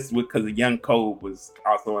 7 just because young Kobe was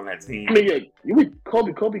also on that team. I mean, yeah,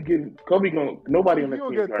 Kobe gonna nobody on that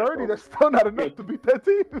team. If you get 30, that's still not enough to beat that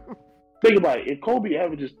team. Think about it. If Kobe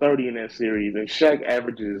averages 30 in that series and Shaq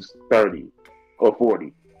averages 30 or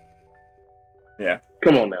 40, yeah,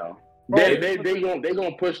 come on now, They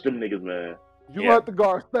gonna push them niggas, man. You gonna have to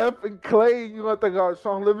guard Steph and Clay. You gonna have to guard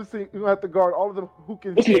Sean Livingston. You gonna have to guard all of them who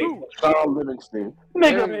can This shoot. nigga Sean Livingston.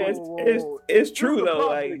 Nigga, Nigga, it's true This is the though.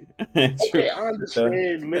 problem. Like, it's true. okay, I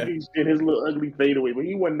understand Livingston, his little ugly fadeaway, but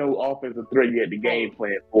he wasn't no offensive threat you had the game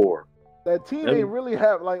plan for. That team didn't really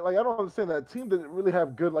have like I don't understand that team didn't really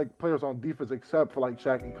have good like players on defense except for like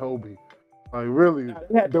Shaq and Kobe. Like really,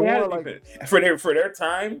 They had for their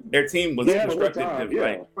time, their team was constructed.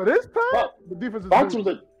 Yeah. For this time, the defense is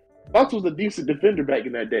Fox was a decent defender back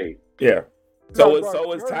in that day. Yeah. So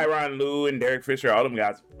was Tyronn Lue and Derek Fisher. All them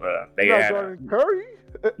guys, they had Curry.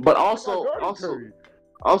 But also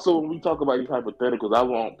when we talk about these hypotheticals, I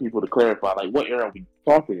want people to clarify like what era are we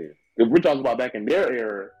talking in? If we're talking about back in their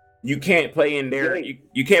era, you can't play in their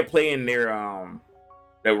you can't play in their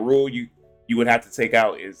the rule you would have to take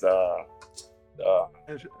out is the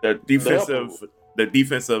defensive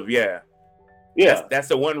that's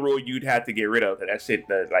the one rule you'd have to get rid of. That shit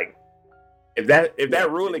like if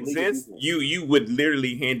that rule exists, you would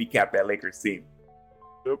literally handicap that Lakers team.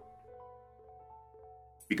 Yep.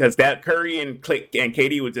 Because that Curry and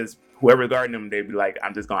KD would just whoever guarding them, they'd be like,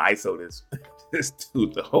 I'm just gonna ISO this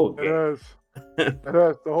dude the whole game.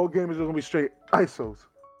 The whole game is just gonna be straight ISOs.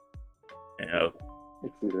 Yeah.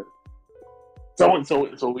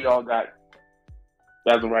 So we all got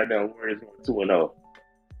as of right now. Warriors going 2-0.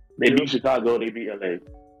 They beat Chicago. They beat LA.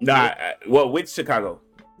 Nah, well, which Chicago?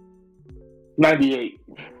 98.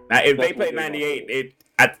 Now, if they played 98,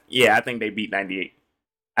 I think they beat 98.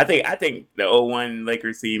 I think the 0-1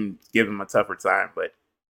 Lakers team give them a tougher time, but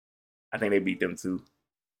I think they beat them too.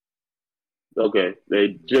 Okay,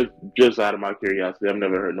 they just out of my curiosity, I've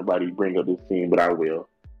never heard nobody bring up this team, but I will.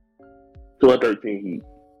 12-13 Heat.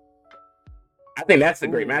 I think that's a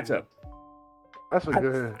great matchup. That's a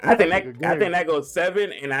good. I think that goes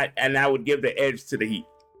 7, and I would give the edge to the Heat.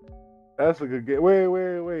 That's a good game.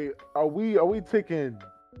 Wait. Are we taking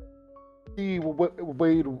D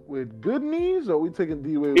Wade with good knees, or are we taking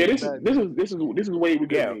D Wade? Yeah, this is Wade with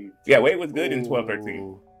good knees. Yeah, Wade was good in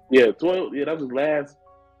 12-13. Yeah, 12. Yeah, that was his last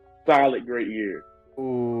solid great year.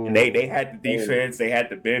 Ooh. And they had the defense, they had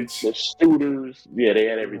the bench, the shooters. Yeah, they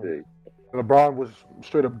had everything. LeBron was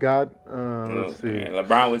straight up God. Let's see. Man,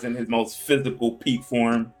 LeBron was in his most physical peak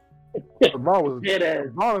form. LeBron was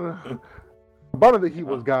LeBron of the Heat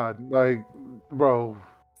was God. Like, bro.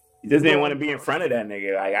 He just didn't want to be in front of that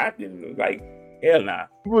nigga. Like, I didn't, like, hell nah.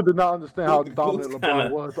 People did not understand how dominant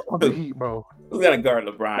LeBron was on the Heat, bro. Who's gonna guard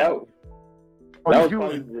LeBron? That was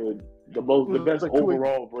probably the best like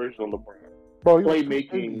overall version of LeBron. Bro,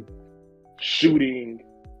 playmaking, shooting,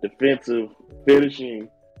 defensive, finishing,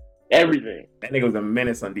 everything. That nigga was a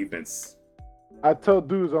menace on defense. I tell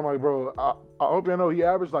dudes, I'm like, bro, I hope you know he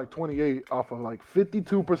averaged like 28 off of like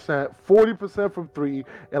 52%, 40% from 3,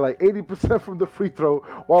 and like 80% from the free throw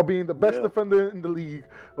while being the best defender in the league.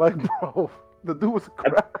 Like, bro, the dude was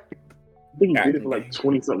cracked. I think he did it for like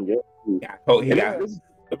 20-something years.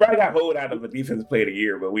 LeBron got hold out of a defensive player of the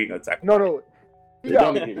year, but we ain't gonna talk about No. He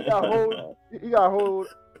got hold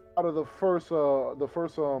out of the first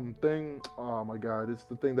thing. Oh my god, it's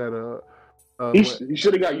the thing that he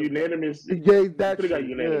should have got unanimous. Yeah, that should have got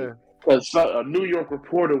unanimous. Because a New York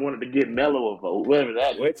reporter wanted to get Melo a vote, whatever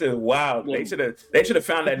that is. Which is wild. They should have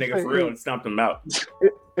found that nigga for real and stumped him out.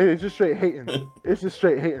 It's just straight hating. It's just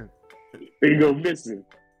straight hating. They go missing.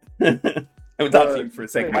 Let me talk to you for a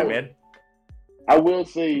second, my man. I will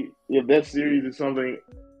say, if that series is something,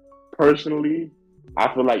 personally,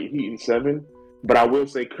 I feel like Heat in 7. But I will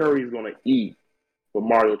say Curry is going to eat with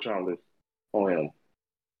Mario Chalmers on him.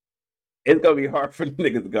 It's gonna be hard for the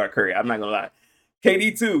niggas to guard Curry. I'm not gonna lie.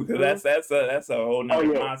 KD too, because that's a whole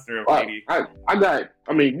nother monster of KD.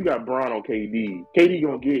 You got Bron on KD. KD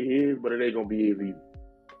gonna get his, but it ain't gonna be his either.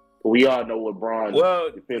 But we all know what Bron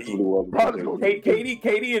defensively was.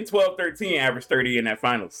 KD in 12-13 averaged 30 in that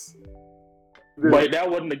finals. But that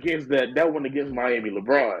wasn't against Miami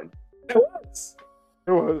LeBron. It was.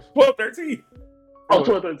 12-13. Oh,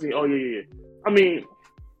 12-13. Oh yeah. I mean,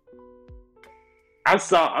 I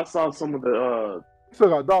saw some of the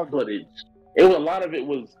footage. A lot of it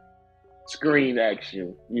was screen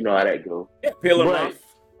action. You know how that goes. Yeah, peel him off.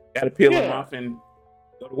 Got to peel him off and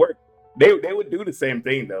go to work. They would do the same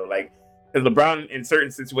thing though, like because LeBron in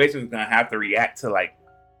certain situations is gonna have to react to like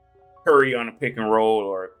Curry on a pick and roll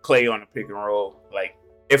or Clay on a pick and roll. Like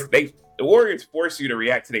if the Warriors force you to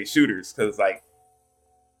react to their shooters, because like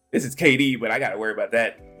this is KD, but I got to worry about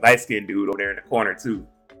that light skinned dude over there in the corner too.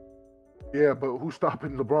 Yeah, but who's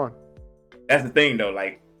stopping LeBron? That's the thing, though.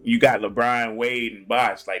 Like, you got LeBron, Wade, and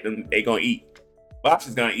Bosh. Like, they gonna eat. Bosh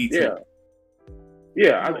is gonna eat too.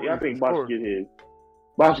 Yeah, I think Bosh get his.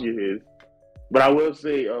 Basket is. But I will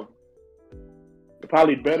say,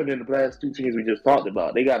 probably better than the last two teams we just talked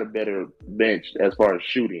about. They got a better bench as far as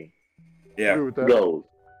shooting Agree with that. goes.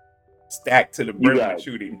 Stacked to the You brim got with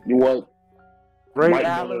shooting. you want Ray Mike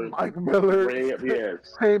Allen, Miller, Mike Miller,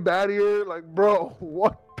 yes, Shane Battier, like, bro,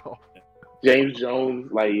 what the? James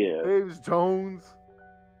Jones, like yeah. James Jones.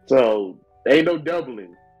 So ain't no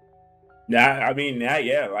doubling. Yeah, I mean,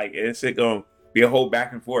 yeah, like it's gonna be a whole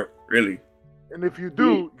back and forth, really. And if you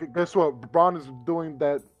do, guess what? Braun is doing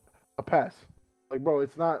that a pass. Like, bro,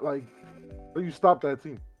 it's not like you stop that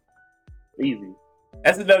team. Easy.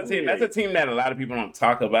 That's another team. That's a team that a lot of people don't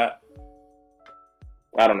talk about.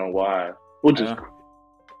 I don't know why. Which is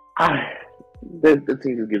the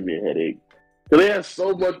team just gives me a headache. Because they have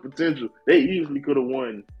so much potential. They easily could have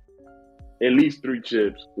won at least 3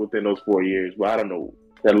 chips within those 4 years. But I don't know.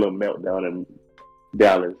 That little meltdown in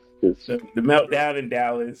Dallas. The meltdown in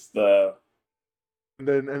Dallas, and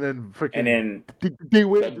then freaking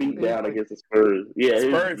that beat down against the Spurs. Yeah, the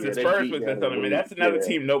Spurs was just something. That's another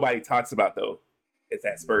team nobody talks about though. It's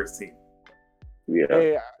that Spurs team. Yeah.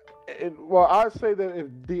 Hey, well, I'd say that if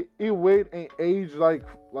D Wade ain't aged like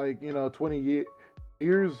 20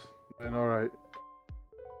 years, then all right.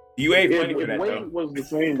 D Wade funny for that Wade though. Was the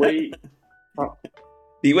same Wade.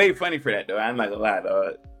 D Wade funny for that though. I'm not gonna lie,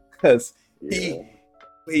 dog, because he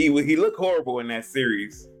looked horrible in that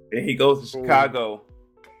series. Then he goes to Chicago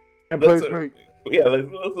and plays great. Yeah,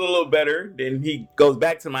 looks a little better. Then he goes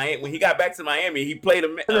back to Miami. When he got back to Miami, he played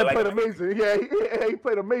played amazing. Yeah, he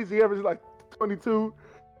played amazing. He averaged like 22.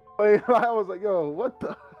 I was like, yo, what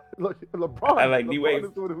the? LeBron. I like D Wade.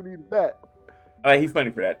 Who needed that? He's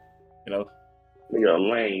funny for that. You know.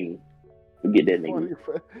 Nigga lame to get that nigga.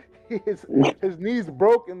 His knees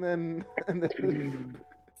broke and then it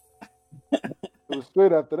was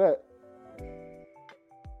straight after that.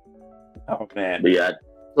 Oh man. But yeah.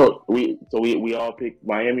 So we all picked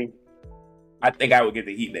Miami. I think I would give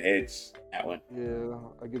the Heat the edge that one. Yeah,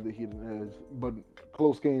 I give the Heat an edge, but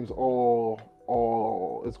close games it's going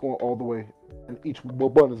all the way, and each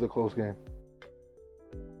one is a close game.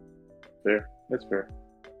 Fair, that's fair.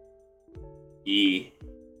 Yeah.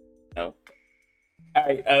 No. All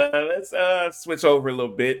right. Let's switch over a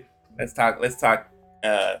little bit. Let's talk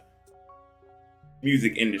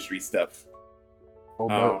music industry stuff.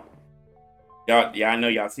 Y'all, I know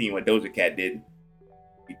y'all seen what Doja Cat did.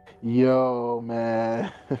 Yo,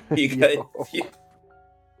 man.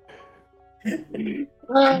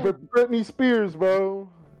 Britney Spears, bro.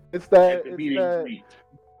 It's that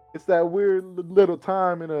weird little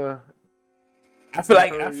time in a. I feel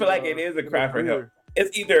like it is a cry for help.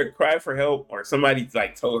 It's either a cry for help or somebody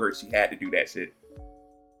like told her she had to do that shit.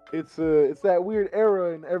 It's that weird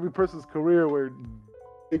era in every person's career where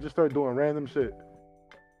they just start doing random shit.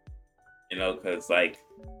 You know, because like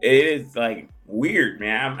it is like weird,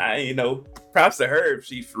 man. Props to her if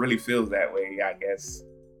she really feels that way. I guess.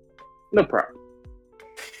 No problem.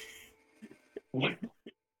 That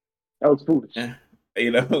was foolish.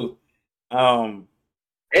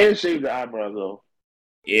 And shave the eyebrows though.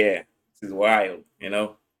 Yeah, this is wild.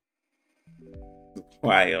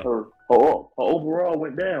 Wild. Her overall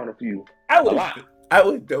went down a few. I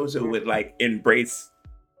would Doja would like embrace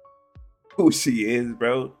who she is,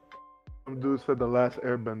 bro. Some dude said the last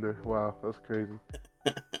Airbender. Wow, that's crazy.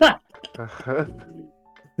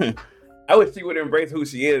 I wish she would embrace who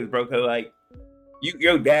she is, bro. Cause like,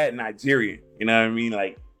 your dad Nigerian. You know what I mean?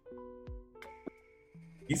 Like,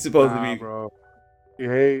 he's supposed to be. Bro. She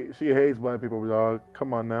hates black people, dog.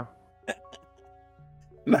 Come on now.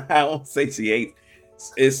 No, I won't say she hates.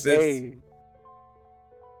 It's just.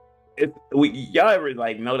 Y'all ever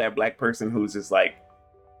like know that black person who's just like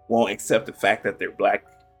won't accept the fact that they're black?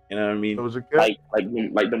 You know what I mean?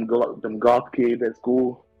 Like them goth kids at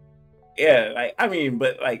school. Yeah,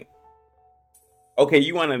 but okay,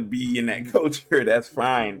 you want to be in that culture, that's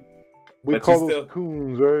fine. We call those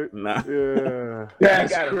coons, right? Nah. Yeah.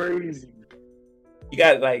 That's crazy. You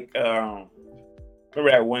got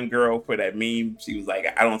remember that one girl for that meme? She was like,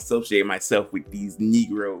 I don't associate myself with these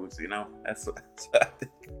Negroes, That's what I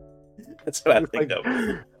think. That's what I think of.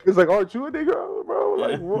 It's like, aren't you a Negro, bro?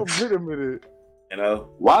 Like, wait a minute.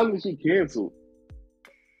 Why was she canceled?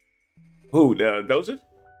 Who, Doja?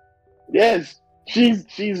 Yes, she's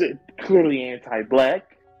clearly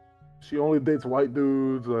anti-black. She only dates white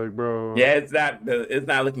dudes, like, bro. Yeah, it's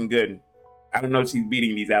not looking good. I don't know if she's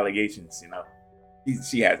beating these allegations.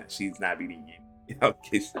 She hasn't. She's not beating you.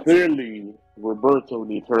 Clearly, Roberto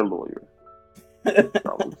needs her lawyer.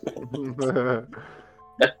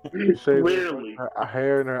 Clearly, her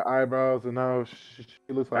hair and her eyebrows, and now she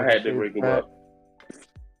looks like I had to bring him up.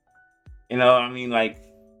 I mean, like,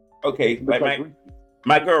 okay, like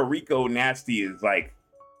my girl Rico Nasty is like,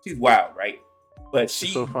 she's wild, right? But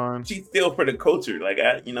she's still for the culture. Like,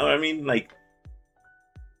 you know what I mean? Like,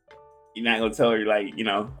 you're not gonna tell her like,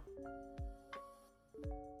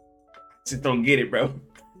 just don't get it, bro.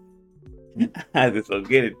 I just don't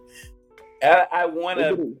get it. I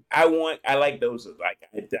like those. Like,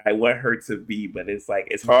 I want her to be, but it's like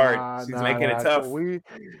it's hard. She's making it tough.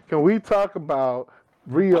 Can we talk about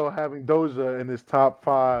Rio having Doja in his top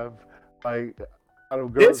 5? Like, out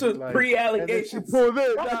of girls, this was pre-allegations. And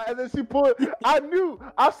then she pulled.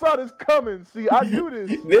 I saw this coming. See, I knew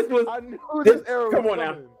this. I knew this era was coming.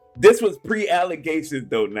 Now. This was pre-allegations,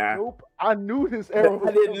 though. Now, nope. I knew this era.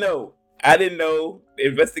 I didn't know. I didn't know the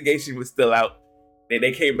investigation was still out.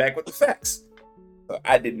 They came back with the facts. So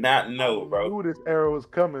I did not know, bro. I knew this era was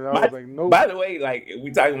coming. I was like, nope. By the way, like, if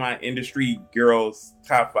we talking about industry girls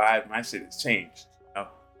top 5, my shit has changed.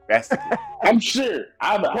 Drastically. I'm sure.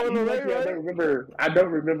 I don't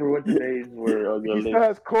remember what the names were on your list. He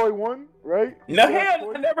has Koi 1, right? No,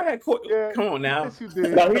 hell, I never had Koi. Yeah. Come on now. Yes, you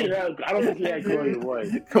did. No, I don't think he had Koi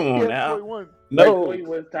 1. Come on now. Koi 1. No, Koi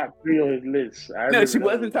was top 3 on his list. No, she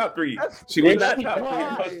wasn't top 3. She was not top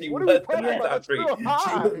 3. She was not top 3. She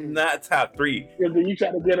was not top 3. Yeah, then you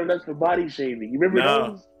try to get on us for body shaming. You remember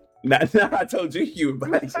those? No, I told you were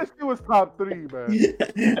body shaming. She was top 3,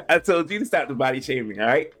 man. I told you to stop the body shaming, all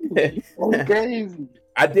right? Okay.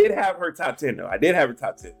 I did have her top 10, though. I did have her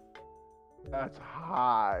top 10. That's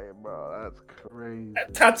high, bro. That's crazy.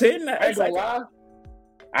 Top 10? I ain't gonna lie.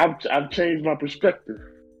 I've changed my perspective.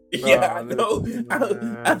 Yeah, I know.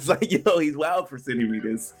 I was like, yo, he's wild for sending me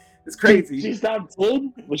this. It's crazy. She's top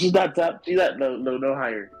 10, but she's not top. She's not no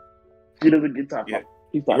higher. She doesn't get top 5.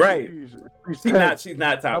 She's top right. She's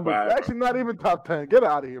not top 5. Actually, not even top 10. Get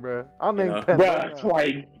out of here, bro. I'll name 10. Bro, that's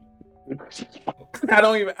like. I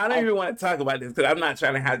don't even want to talk about this because I'm not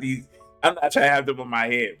trying to have these. I'm not trying to have them on my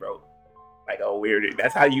head, bro. Like, oh, weird.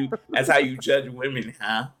 That's how you judge women,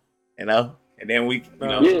 huh? You know. And then we,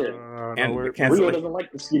 Rio doesn't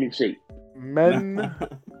like the skinny shape. Men,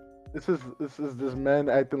 this is just men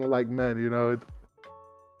acting like men,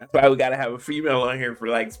 That's why we gotta have a female on here for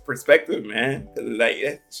like perspective, man. Because like,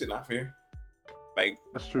 that shit not fair. Like,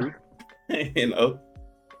 that's true.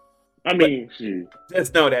 I mean, shit.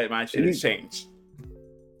 Just know that my shit has changed.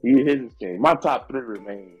 His has changed. My top 3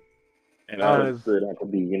 remain. And I understood I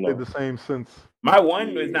could be, the same since. My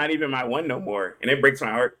 1 was not even my 1 no more, and it breaks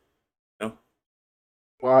my heart.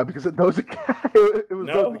 Why? Because it Doja Cat. It was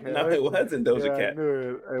Doja Cat. No, right? It wasn't Doja Cat. I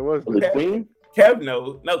knew it. It was the Queen. Kev,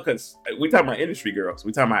 no, because we talking about industry girls.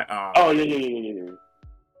 We talking about oh yeah.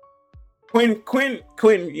 Quinn. Quinn. I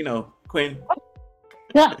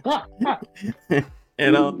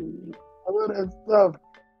love that stuff.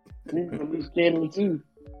 I'm scamming too.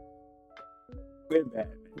 Quinn bad,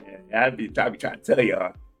 man. I be trying to tell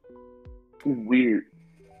y'all. She's weird.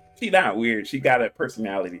 She not weird. She got a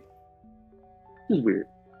personality. She's weird.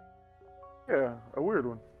 Yeah, a weird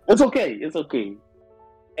one. It's okay.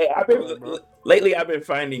 Hey, lately I've been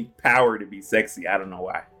finding power to be sexy. I don't know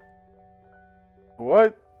why.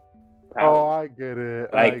 What? Power. Oh, I get it.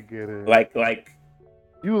 I get it. Like.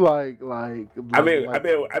 You like.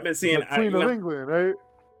 I've been seeing the Queen of England, right?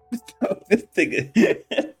 This thing.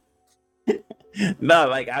 No,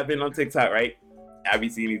 like I've been on TikTok, right? I be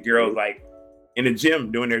seeing these girls like in the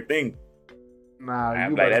gym doing their thing. Nah,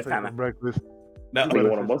 I'm you like, better that's kind of breakfast. No, you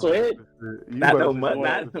want to muscle head?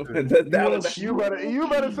 You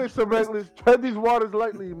better say some reckless. Tread these waters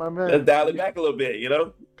lightly, my man. Let's dial it back a little bit,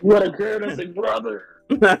 You want to girl that's a brother.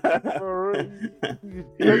 Tread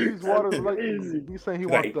these waters lightly. He's saying he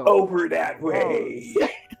wants to over that way.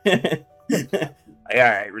 Like, all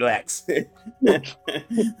right, relax.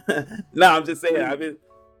 No, I'm just saying.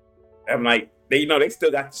 I'm like, they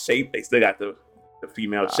still got the shape. They still got the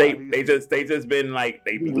female shape. They just been like,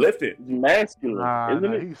 they be lifted. Masculine,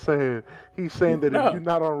 isn't it? He's saying that if you're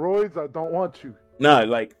not on roids, I don't want you. No,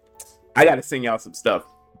 like, I gotta sing y'all some stuff,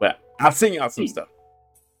 but I'll sing y'all some stuff.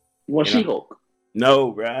 You want She-Hulk?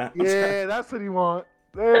 No, bruh. Yeah, that's what he want.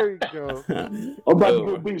 There you go. I'm about to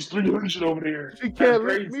go beach 300 over there. She can't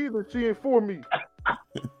lift me, then she ain't for me.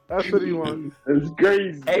 That's what he wants. It's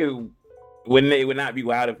crazy. Hey, wouldn't it not be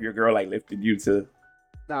wild if your girl like lifted you to?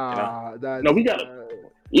 Nah, no, we gotta.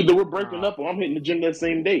 Either we're breaking up or I'm hitting the gym that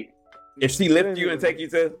same day. If she lift you and take you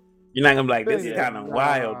to, you're not gonna be like, this is kind of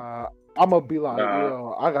wild. I'm gonna be like,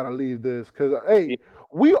 yo, I gotta leave this because hey,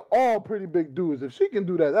 we all pretty big dudes. If she can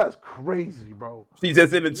do that, that's crazy, bro. She's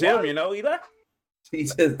just in the gym, Either.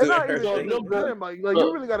 She's just doing her thing. Like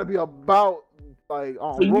you really gotta be about like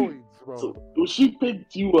on roids, bro. So when she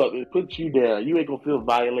picks you up and puts you down, you ain't gonna feel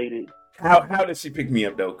violated. How does she pick me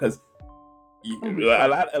up though? Because a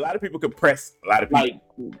lot of people could press a lot of people.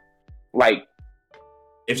 Like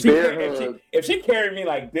if she carried me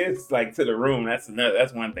like this, like to the room, that's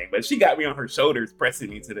one thing. But she got me on her shoulders, pressing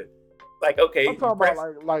me to the like. Okay, I'm talking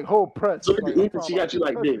about like whole press. So like, she got you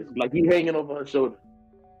like this, like you hanging over her shoulder.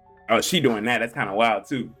 Oh, she doing that? That's kind of wild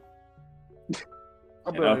too.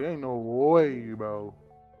 I bet like, ain't no way, bro.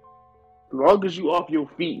 As long as you off your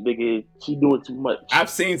feet, nigga, she doing too much. I've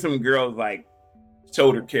seen some girls like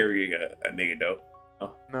shoulder carry a nigga though.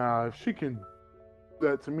 Oh. Nah, if she can do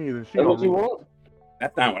that to me, then she That's on what you want.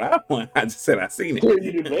 That's not what I want. I just said I seen it. She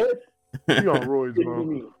on roids,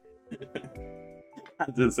 bro. I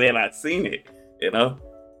just said I seen it. You know.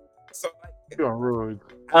 So she on roids.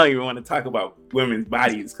 I don't even want to talk about women's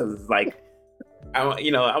bodies because it's like, I'm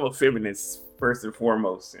a feminist first and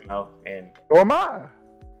foremost, you know, and so am I.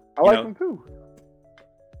 I like them too.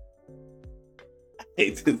 I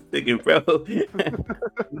hate this nigga, bro.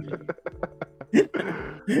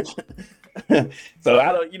 So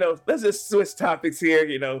I don't, let's just switch topics here.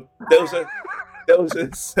 You know, those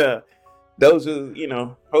are,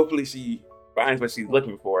 hopefully she finds what she's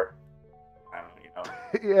looking for.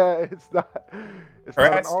 Yeah, it's not in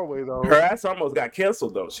our way though. Her ass almost got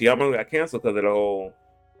canceled though. She almost got canceled because of the whole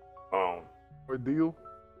ordeal.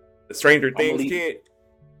 The Stranger Things kid.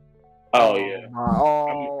 Oh yeah.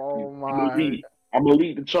 Oh my. I'm gonna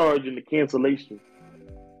lead the charge in the cancellation.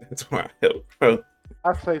 That's why I help, bro.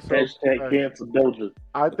 I say so. Hashtag cancel Doja.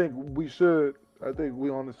 I think we should. I think we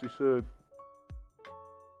honestly should.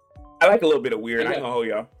 I like a little bit of weird. I ain't gonna hold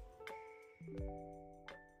y'all.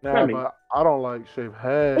 Nah, but I don't like shaved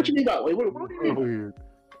head. What you mean about what do you mean? Weird.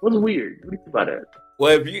 What's weird? What do you think about that?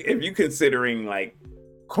 Well, if you considering like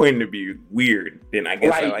Quinn to be weird, then I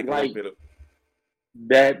guess I like a little bit of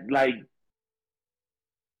that. Like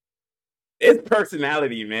it's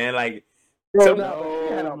personality, man. Like she had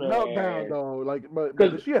a meltdown though. Like,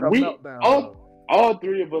 but she had a meltdown. All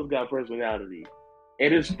three of us got personality,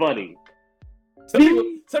 and it's funny.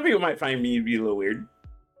 Some people might find me to be a little weird.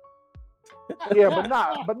 Yeah, but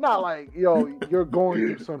not like you're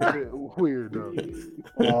going through some shit weird though.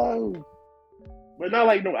 But not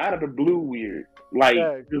like no out of the blue weird, like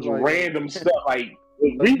just like, random stuff. Like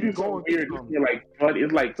we do something weird, it's like funny.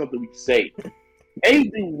 It's like something we say. They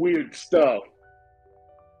do weird stuff,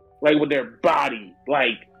 like with their body.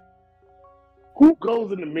 Like who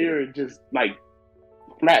goes in the mirror and just like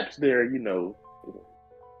flaps their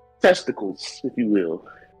testicles, if you will.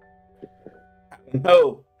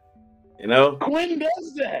 No. You know? Quinn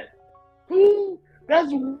does that. Who?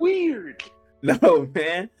 That's weird. No,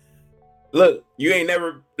 man. Look, you ain't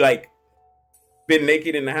never like been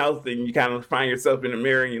naked in the house and you kind of find yourself in the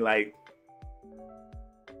mirror and you're like,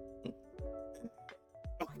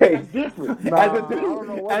 okay. That's different. As a dude,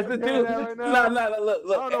 look.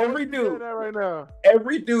 Every dude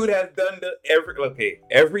has done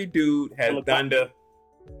every dude has done the.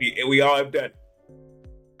 We all have done.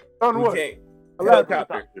 On what?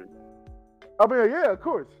 Helicopter. I mean, yeah, of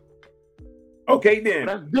course. Okay, then.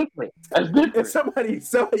 That's different. If somebody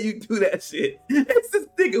saw you do that shit, it's this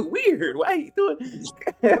nigga weird. Why you doing?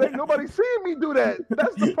 Ain't nobody seeing me do that.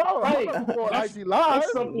 That's the problem. I'm not going IG Live.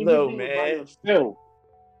 No, man. Still,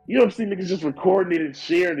 you don't see niggas just recording it and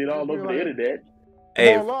sharing it all over the internet.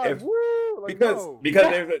 Hey,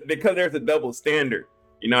 because there's a double standard.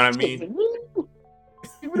 You know what I mean?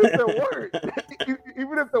 Even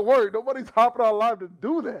if they work, nobody's hopping on live to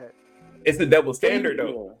do that. It's a double standard,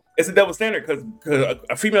 though. It's a double standard because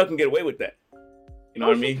a female can get away with that. You know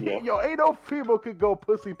what I mean? Yo, ain't no female could go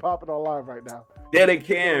pussy popping on live right now. Yeah, they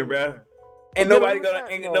can, bro. Ain't nobody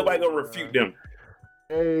gonna refute them.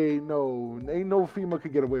 Ain't no female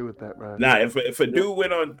could get away with that, bro. Nah, if a dude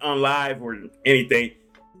went on live or anything,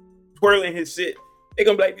 twirling his shit, they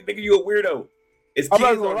gonna be like, nigga, you a weirdo. It's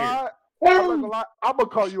kids on here. I'm gonna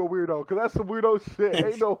call you a weirdo because that's some weirdo shit.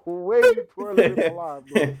 Ain't no way you twirling it alive,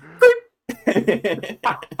 bro.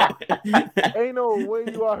 Ain't no way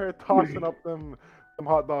you out here tossing up them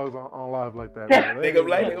hot dogs on live like that. Bro. They gonna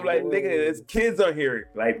be like, nigga, there's kids on here.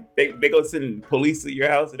 Like they gonna send police to your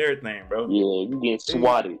house and everything, bro. Yeah, you get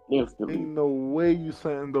swatted instantly. Ain't no way you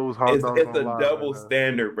sending those hot dogs. It's a double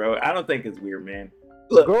standard, bro. I don't think it's weird, man.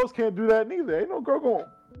 Look, girls can't do that neither. Ain't no girl going.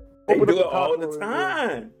 They do it all the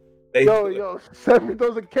time. Yo, send me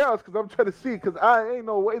those accounts because I'm trying to see because I ain't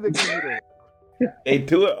no way they can do that. They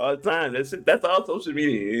do it all the time. That's all social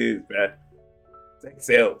media is, man. Sex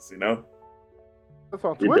sells, you know. That's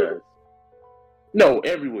on Twitter. No,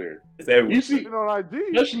 everywhere. It's everywhere. You see, on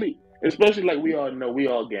IG. Especially like we all know, we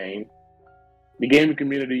all game. The gaming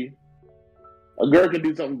community. A girl can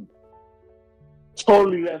do something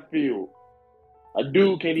Totally left field. A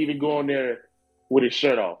dude can't even go on there with his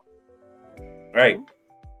shirt off. Right.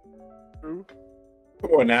 True.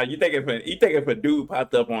 Come on now. You think if a dude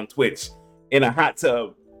popped up on Twitch in a hot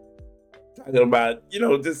tub talking about,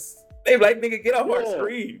 just they be like, nigga, get off our Yeah.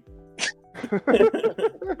 screen.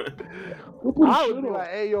 I would be like,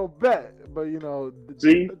 hey, yo, bet. But,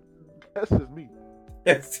 See? that's just me.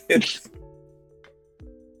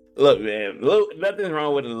 Look, man, nothing's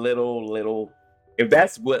wrong with a little. If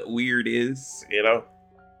that's what weird is,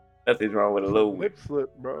 nothing's wrong with a little weird. Nip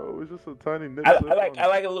slip, bro. It's just a tiny nip I slip.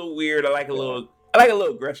 like a little weird. I like a little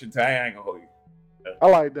aggression. I ain't gonna hold you. I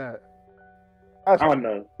like that. I don't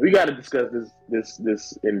know. We got to discuss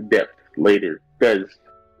this in depth later because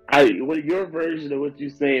your version of what you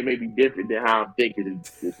saying may be different than how I'm thinking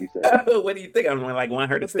what you saying. What do you think? I'm like,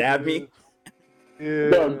 want her to stab me? Yeah.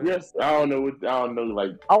 No, yes, I don't know.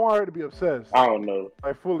 Like, I want her to be obsessed. I don't know.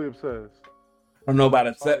 Like, fully obsessed. I don't know about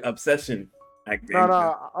obsession. Like,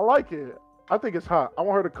 No, I like it. I think it's hot. I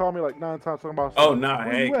want her to call me like 9 times talking about oh something. no,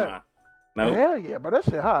 hey, no, hell yeah, but that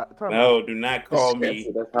shit hot. no, do not call me.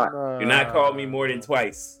 That's hot. Do not call me more than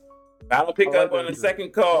twice. If I don't pick up on the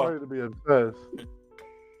second I want call. her to be obsessed.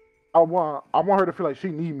 I want her to feel like she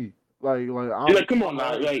need me. Like I'm Like, come on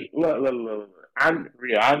now. Like, look. I'm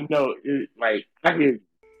real. I know. Like, I hear you.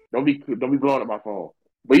 Don't be blowing up my phone.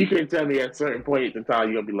 But you can't tell me at certain points in time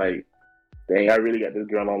you're gonna be like, dang, I really got this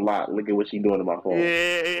girl on lock. Look at what she's doing to my phone.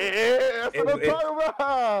 Yeah, that's what I'm talking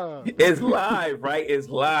about. It's live, right? It's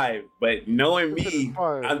live. But knowing me,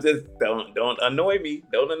 I'm just don't annoy me.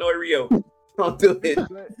 Don't annoy Rio. Don't do it.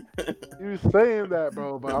 You saying that,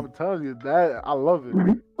 bro? But I'm telling you that I love it.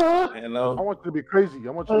 I want you to be crazy. I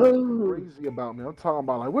want you to be crazy about me. I'm talking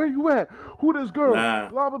about like, where you at? Who this girl? Nah.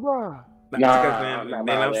 Blah blah blah. Then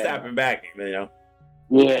I'm stepping back.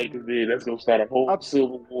 Yeah, because that's gonna start a whole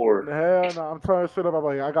civil war. Hell no, I'm trying to sit up. I'm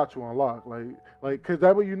like, I got you on lock, like, cause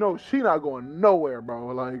that way she not going nowhere, bro.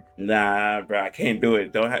 Like, nah, bro, I can't do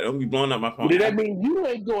it. Don't be blowing up my phone. Did that mean you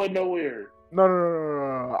ain't going nowhere?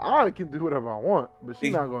 No. I can do whatever I want, but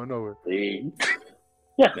she's not going nowhere. You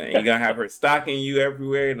gonna have her stalking you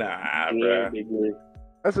everywhere? Nah, bro.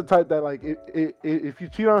 That's the type that like, if you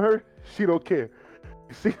cheat on her, she don't care.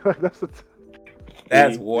 You see, like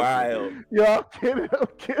that's wild. Yo, I'm kidding.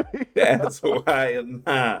 That's wild.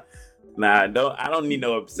 Nah. I don't need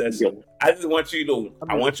no obsession. I just want you to.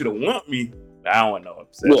 I want you to want me. I don't want no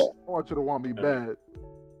obsession. Yeah. I want you to want me bad. You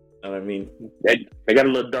know what I mean? They got a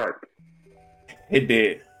little dark. It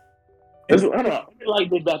did. I don't know. I feel like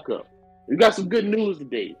they back up. We got some good news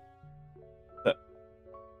today. The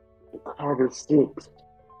Carter 6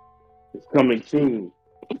 is coming soon.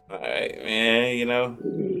 All right, man.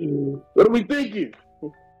 What are we thinking?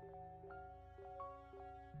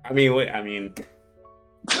 I mean, I'm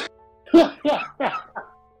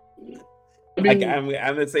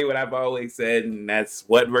gonna say what I've always said, and that's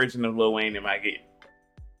what version of Lil Wayne am I getting?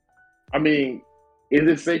 I mean, is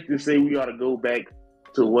it safe to say we ought to go back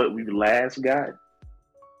to what we last got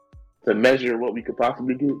to measure what we could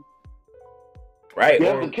possibly get? Right. If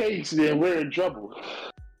that's the case, then we're in trouble.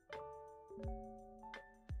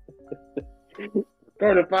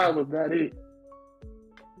 35 was not it.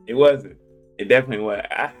 It wasn't. It definitely was.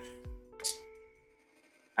 I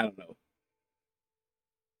don't know.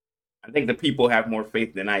 I think the people have more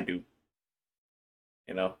faith than I do.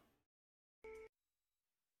 It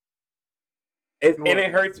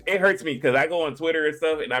hurts. It hurts me because I go on Twitter and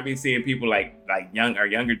stuff, and I be seeing people like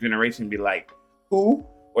younger generation be like, "Who?"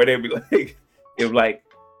 Or they'll be like,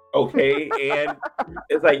 "Okay," and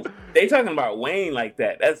it's like they talking about Wayne like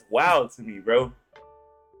that. That's wild to me, bro.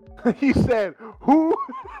 He said, "Who?"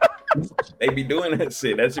 They be doing that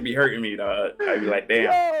shit. That should be hurting me, dog. I be like, "Damn."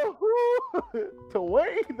 Yo, who? To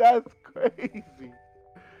Wayne, that's crazy.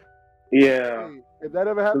 Yeah. Hey, if that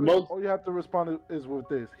ever happens, all you have to respond is with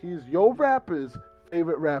this. He's your rapper's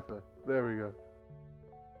favorite rapper. There we go.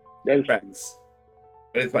 That's facts.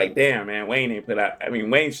 But it's like, damn, man, Wayne ain't put out. I mean,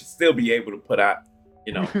 Wayne should still be able to put out,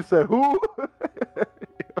 You said who?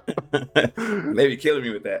 They be killing me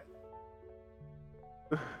with that.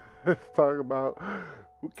 Talk about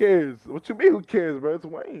who cares? What you mean? Who cares, bro? It's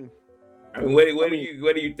Wayne. I mean, what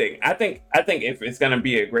do you think? I think if it's gonna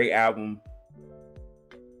be a great album,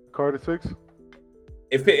 Carter 6.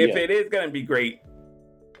 If it is gonna be great,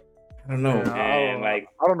 I don't know, man. I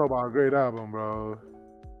don't know about a great album, bro.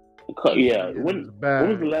 Yeah, when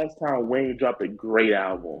was the last time Wayne dropped a great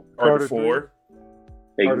album? Carter 4.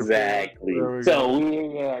 Exactly. So we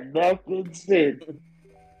ain't had nothing since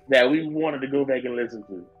that we wanted to go back and listen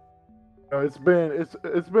to. It's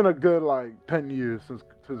been a good like 10 years since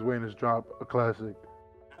Wayne has dropped a classic.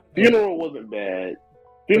 Funeral wasn't bad. It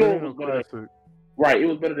Funeral ain't no was better. classic. Right, it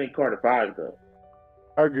was better than Carter 5 though.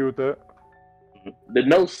 I agree with that. The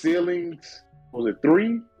No Ceilings was it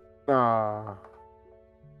 3? Nah,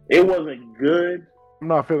 It wasn't good, I'm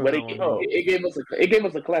not feeling but that it, one. it, No. it gave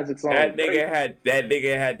us a classic song. That nigga had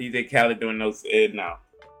DJ Khaled doing those. No,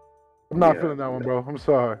 I'm not Yeah. feeling that one, bro. I'm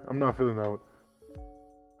sorry. I'm not feeling that one.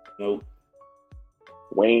 nope.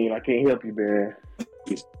 Wayne, I can't help you, man.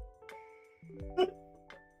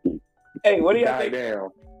 Hey, what do y'all Die think?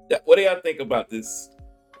 down. What do y'all think about this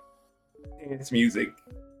dance music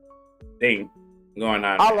thing going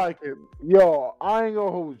on? I now? like it. Yo, I ain't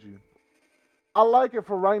gonna hold you. I like it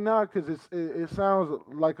for right now because it sounds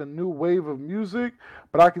like a new wave of music,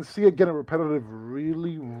 but I can see it getting repetitive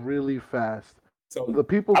really, really fast. So The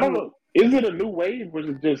people I don't who know. Is it a new wave or is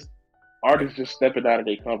it just artists just stepping out of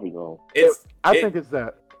their comfort zone? I think it's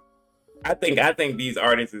that. I think these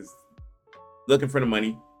artists is looking for the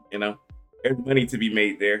money. You know, there's money to be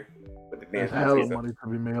made there. With the There's dance hella music. money to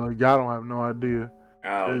be made. Like y'all don't have no idea.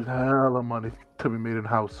 There's hella money to be made in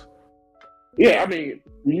house. Yeah, I mean,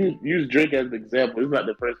 you use Drake as an example. It's not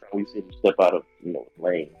the first time we've seen him step out of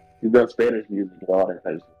lane. He's done Spanish music and all that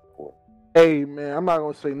type of stuff before. Hey man, I'm not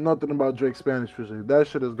gonna say nothing about Drake's Spanish music. That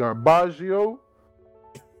shit is Garbaggio.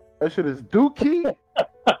 That shit is Dookie.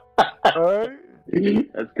 Alright?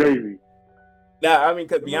 That's crazy. Nah, I mean,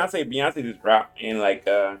 because Beyonce just dropped, and like,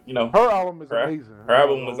 Her album is amazing. her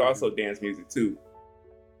album was also dance music too.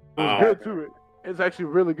 It was good too. It's actually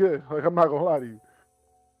really good. Like I'm not gonna lie to you.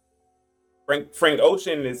 Frank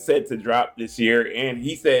Ocean is set to drop this year, and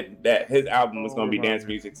he said that his album was going to be dance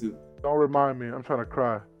music too. Don't remind me. I'm trying to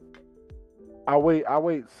cry. I wait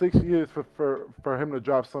 6 years for him to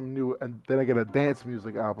drop something new, and then I get a dance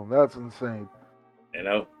music album. That's insane. You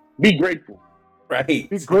know, be grateful. Right?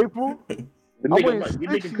 Be grateful. The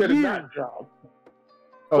nigga could have not dropped.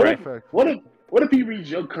 Oh, what if he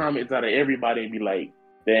reads your comments out of everybody and be like,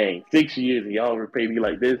 "Dang, 6 years and y'all repay me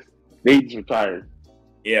like this? They just retired."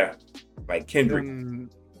 Yeah, like Kendrick.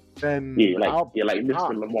 Then like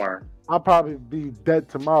Mr. Lamar. I'll probably be dead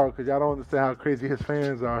tomorrow because y'all don't understand how crazy his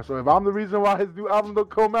fans are. So if I'm the reason why his new album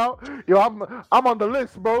don't come out, yo, I'm on the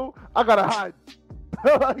list, bro. I gotta hide.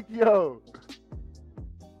 Like, yo.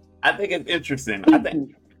 I think it's interesting. I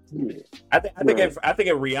think if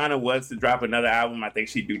Rihanna was to drop another album, I think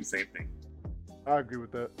she'd do the same thing. I agree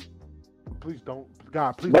with that. Please don't,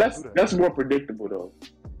 God, please. But don't do that. That's more predictable though.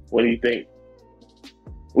 What do you think?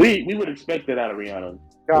 We would expect that out of Rihanna.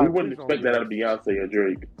 God, we wouldn't expect that out of Beyonce or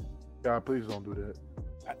Drake. God, please don't do that.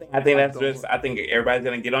 I think that's just. I think everybody's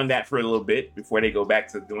gonna get on that for a little bit before they go back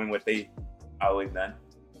to doing what they always done.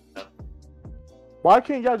 You know? Why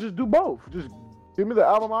can't y'all just do both? Just give me the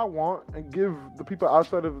album I want and give the people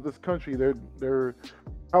outside of this country their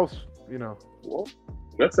house. You know. Well,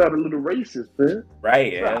 that sounded a little racist, man.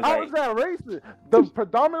 Right? Yeah, how is that racist? The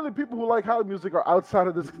predominantly people who like house music are outside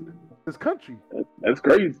of this country. That's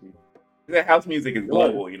crazy. That house music is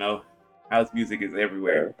global, you know. House music is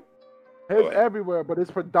everywhere. It's everywhere, but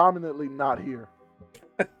it's predominantly not here.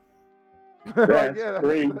 That's like,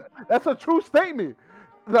 crazy. That's a true statement.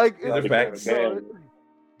 Like, These are facts.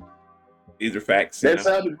 These are facts. That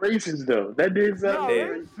sounded racist, though. That did sound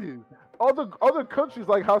racist. Other countries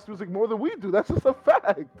like house music more than we do. That's just a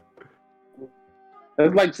fact.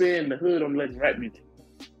 That's like saying the hood on Let's Rap music.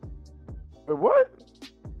 What?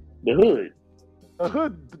 The hood. The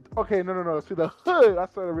hood. Okay, no. See, the hood, I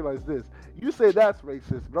started to realize this. You say that's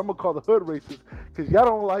racist, but I'm going to call the hood racist because y'all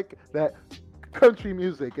don't like that country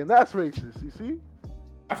music, and that's racist, you see?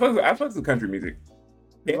 I fuck with country music.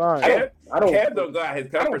 Kev don't go out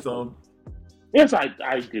his comfort zone. Yes, I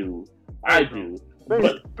do. I do.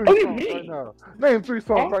 Name three songs right now. Name 3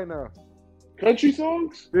 songs right now. Country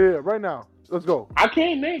songs? Yeah, right now. Let's go. I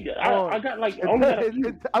can't name it. I got like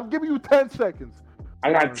I'm giving you 10 seconds.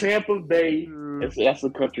 I got Tampa Bay. That's a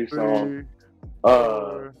country song.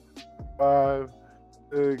 4, 5,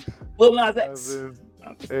 6, Lil Nas X. 7,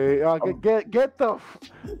 8. Get the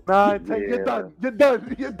 9, 10. Yeah.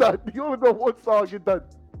 You're done. You only know one song. You're done.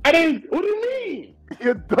 I didn't. What do you mean?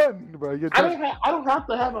 You're done, bro. You're done. I don't have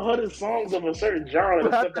to have 100 songs of a certain genre. You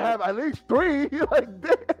have to have at least 3. You're like,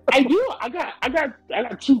 damn. I do. I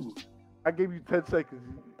got 2. I gave you 10 seconds.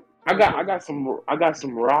 I got some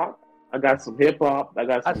rock. I got some hip hop. I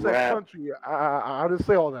got some rap. I said country. I didn't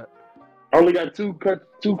say all that. I only got two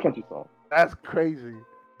country songs. That's crazy.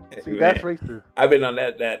 See, Man, that's racist. I've been on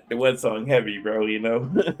the one song heavy, bro. You know.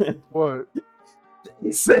 What?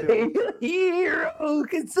 Say a hero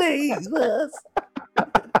can save us.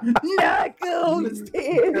 Not gonna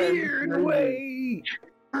stand here and wait.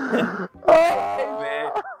 Hey,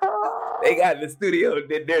 man. They got in the studio and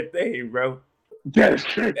did their thing, bro. That's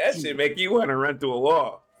crazy. That shit make you want to run through a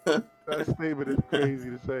wall. That statement is crazy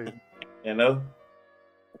to say. You know?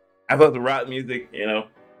 I love the rock music, you know.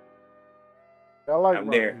 I like I'm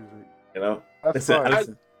rock there. music. You know? That's Listen, fine.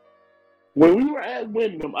 listen. When we were at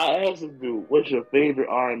Wyndham, I asked this dude, "What's your favorite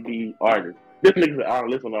R&B artist?" This nigga said, "I don't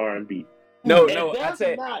listen to R&B." No, And no, I that's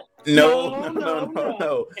said not. no, No, no, no.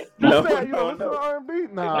 no. You said you don't listen to R&B?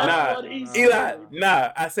 Nah. Nah, what he Eli, said.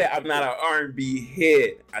 nah. I said I'm not an R&B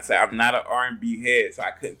head. I said I'm not an R&B head, so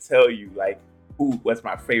I couldn't tell you like what's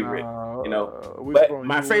my favorite. You know, but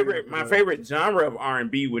my favorite genre of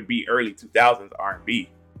R&B would be early 2000s R&B.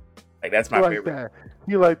 Like that's my favorite.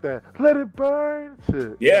 You like that? Let it burn.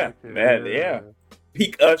 Shit. Yeah, Okay, man. Yeah.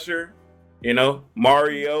 Peak Usher. You know,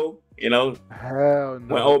 Mario. You know, hell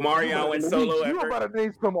no. when Omarion went solo, you about to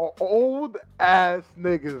name some old ass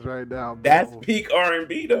niggas right now, bro. That's peak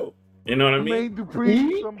R&B though. You know what I mean?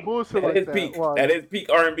 Dupree, some bullshit like that. Peak. Wow. That is peak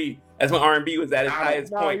R&B. That's when R&B was at its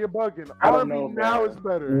highest point. You're bugging. I don't R&B know, now man. is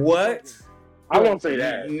better. What? I won't say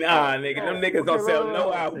that. Nah, nigga, them niggas don't sell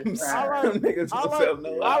no albums. Them niggas don't sell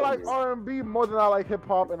no I albums. like R&B more than I like hip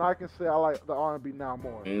hop, and I can say I like the R&B now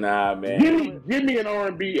more. Nah, man. Give me an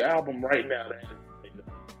R&B album right now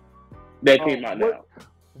that came out now.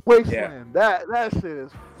 Wasteland. Yeah. That shit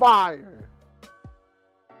is fire.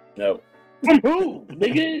 No. From who,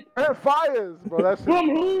 nigga? Brent Fires, bro. That's from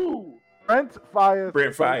who? Brent Fires.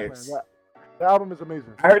 Brent Fires. The album is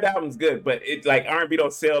amazing. I heard the album's good, but it's like R&B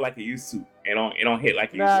don't sell like it used to. It don't hit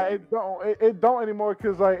like it used to. It don't. It don't anymore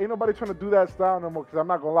because like ain't nobody trying to do that style no more. Because I'm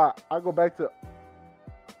not gonna lie, I go back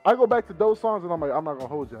to those songs and I'm like, I'm not gonna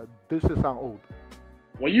hold you. This shit sound old.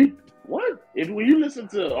 When you listen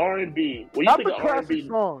to R&B, when you think of R&B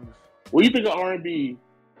songs, when you think of R&B,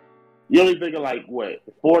 you only think of like what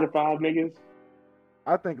 4 to 5 niggas.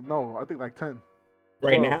 I think like 10.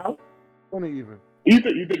 Right now, 20 even. You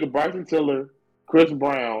think of Bryson Tiller, Chris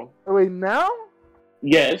Brown. Wait, now?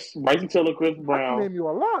 Yes, Bryson Tiller, Chris Brown. I can name you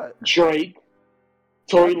a lot. Drake,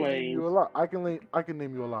 Tory Lanez. I can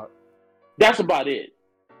name you a lot. That's about it.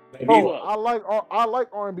 I like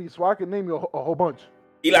R&B, so I can name you a whole bunch.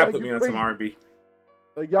 Eli put me on some R&B.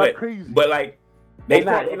 Like y'all crazy. But like they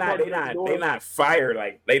not fire.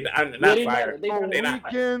 Like they not fire. They not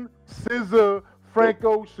Weeknd, SZA, Frank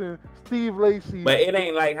Ocean, Steve Lacy. But it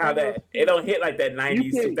ain't like how that it don't hit like that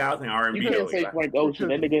 90s 2000 R&B. You can't say Frank Ocean.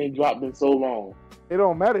 That nigga ain't dropped in so long. It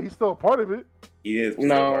don't matter. He's still a part of it. He is.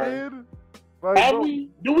 No. Like,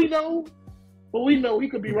 do we know? But we know he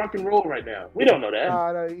could be rock and roll right now. We don't know that.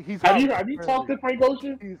 Have you talked to Frank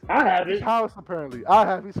Ocean? I haven't. He's house apparently. I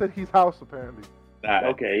have. He said he's house apparently.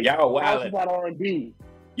 Okay. Y'all wildin'. About R&B.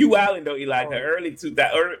 You wildin' though, Eli.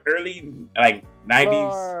 Early like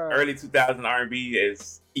 90s, early 2000 R&B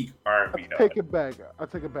is peak R&B. I take it back.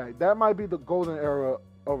 That might be the golden era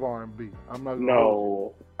of R&B. I'm not.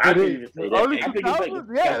 No. It is. Early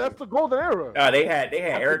 2000s? Yeah, that's the golden era. They had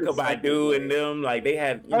Erykah Badu and them. Like they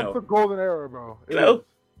had. That's the golden era, bro.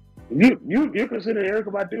 You consider Erykah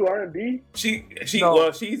Badu R&B? She's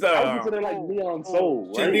I consider like Neon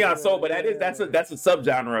Soul. She's Neon Soul, but that's a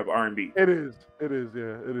subgenre of R&B. It is. Yeah,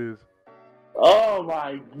 it is. Oh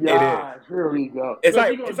my god! Here we go. It's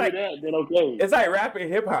then okay. It's like rap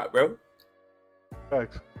and hip hop, bro.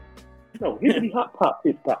 Thanks. No, hippity hop.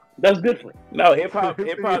 That's different. No, hip hop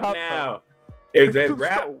now. There's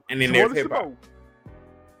rap and then there's hip hop.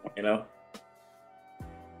 You know.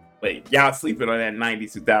 But y'all sleeping on that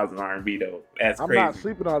 90s 2000 R&B though. That's crazy. I'm not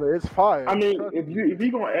sleeping on it. It's fire. I mean, if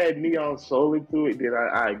you gonna add Neon Soul into it, then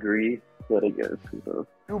I agree. But I guess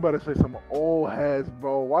you better say some old heads,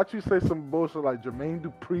 bro. Watch you say some bullshit like Jermaine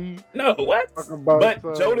Dupri. No, what? But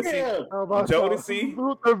Jodeci,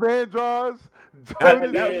 Luther Vandross. That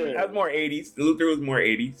was more 80s. Luther was more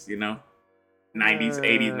 80s. You know, 90s,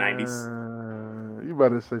 80s, 90s. You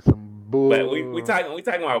better say some bull. But we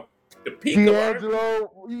talking about the peak D'Angelo,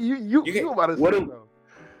 of you about to say though.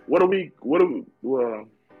 Well,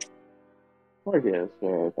 I guess,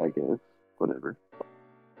 whatever.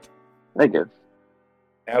 I guess.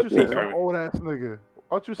 That was an old ass nigga.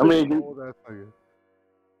 Old ass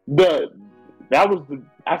nigga.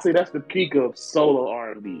 I say that's the peak of solo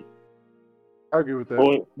R&B. I agree with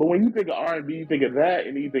that. But when you think of R&B, you think of that,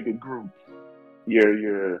 and then you think of groups.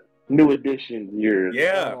 Your New Edition.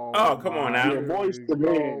 Come on now. Your Voice to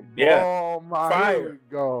Man. Yeah. Oh my. Fire.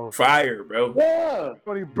 Fire, bro. Yeah.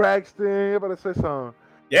 Tony Braxton. You better say something.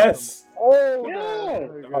 Yes.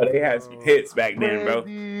 They had some hits back then, bro.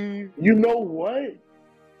 You know what?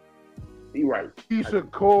 You right. Keisha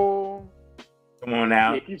Cole. Come on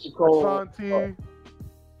now. Yeah, Keisha Cole. Ashanti.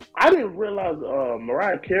 I didn't realize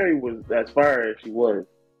Mariah Carey was as fire as she was.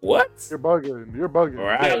 What? You're bugging. You're bugging.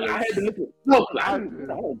 Right. Yeah, I had to listen. No,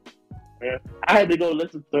 I had to go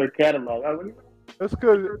listen to her catalog. I was like,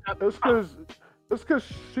 It's cause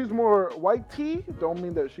she's more white tea. Don't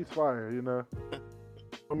mean that she's fire, you know.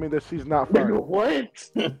 Don't mean that she's not fire. nigga, what?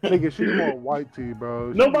 Nigga, she's more white tea,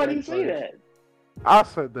 bro. She's Nobody like say fire. that. I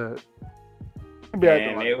said that.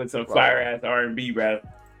 Man, it was some fire ass R&B, bro.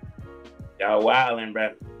 Y'all wildin',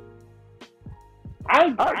 bro. I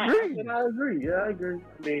agree. I agree. Yeah, I agree.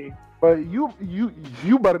 I mean, But you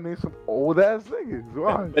better name some old ass niggas.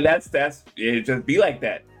 Why? But that's it. Just be like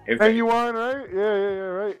that. Genuine, right? Yeah,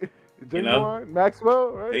 right. Genuine, Maxwell,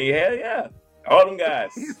 right? Yeah. All them guys.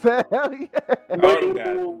 He said, hell yeah.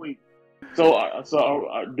 wait. So are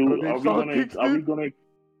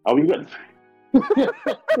we gonna?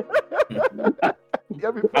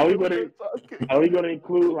 Are we gonna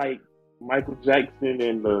include like Michael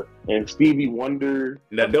Jackson and Stevie Wonder?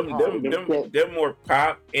 Now, them more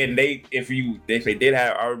pop, and if they did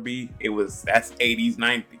have R&B, that's 80s,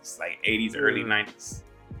 90s, like 80s, early 90s.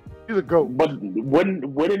 He's a goat. But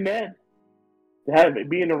wouldn't that have it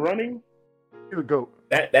be in the running? He's a goat.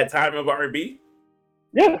 That time of R&B?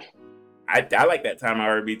 Yes. I like that time of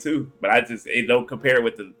R&B too, but it don't compare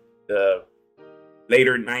with the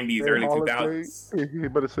later 90s, early 2000s. You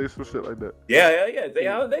better say some shit like that.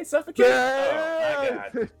 Yeah. They suffocate.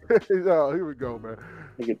 Yeah. Oh my god. Oh, here we go, man.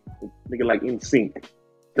 Nigga like in sync.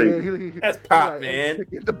 That's pop, man.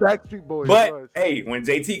 The Backstreet Boys. But hey, when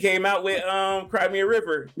JT came out with Cry Me a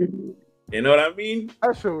River, you know what I mean?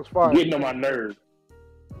 That shit was fire. Getting on my nerves.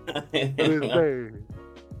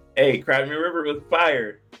 Hey, Cry Me a River was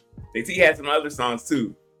fire. JT had some other songs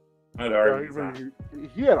too. He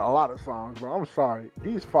had a lot of songs, bro. I'm sorry.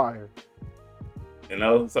 He's fire. You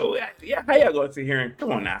know, so yeah, how y'all going to hearing?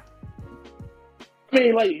 Come on now. I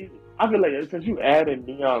mean, like, I feel like since you added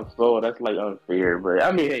Neon Soul, that's like unfair. But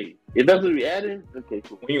I mean, hey, it doesn't be added. Okay,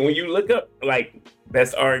 cool. When you look up like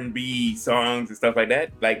best R&B songs and stuff like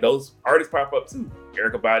that, like those artists pop up too.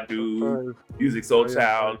 Erykah Badu, Music Soul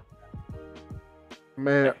Child.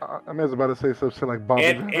 Man, I was about to say some shit like Bob.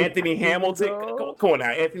 Anthony Hamilton. Come on now,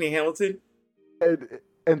 Anthony Hamilton.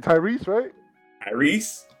 And Tyrese, right?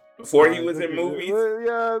 Tyrese, before he was in movies.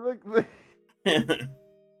 Yeah, look.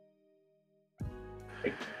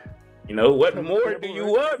 You know, what more do you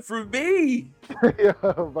want from me? Yeah,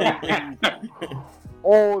 all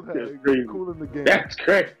that. Cool in the game. That's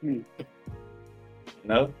crazy.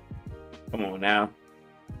 No? Come on now.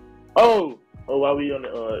 Oh, while we on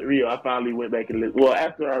the Rio, I finally went back and listened. Well,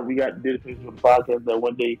 after we did finish with the podcast that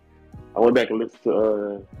one day, I went back and listened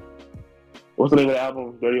to what's the name of the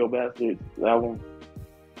album? Dirty Old Bastards album.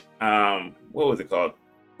 What was it called?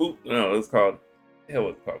 No, it was called. The hell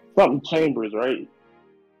was it called? Something Chambers, right?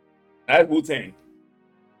 That's Wu-Tang.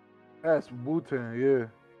 That's Wu-Tang, yeah.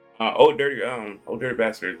 Old Dirty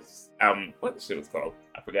Bastards album. What the shit was called?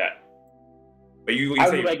 I forgot. But I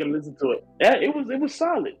went back and listened to it. Yeah, it was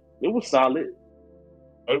solid. It was solid.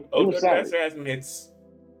 Dirty Bastards had some hits.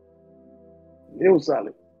 It was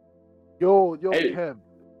solid. Yo, hey. Kev.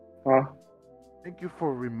 Huh? Thank you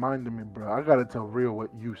for reminding me, bro. I gotta tell Real what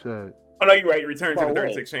you said. Oh no, you're right. Return to the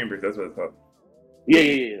 36 Chambers. That's what it's called.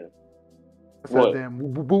 Yeah. I said damn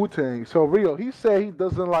Wu-Tang. So Real, he said he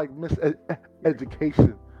doesn't like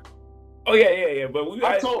miseducation. Oh yeah. But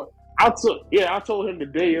I told him the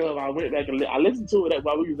day of. I went back and I listened to it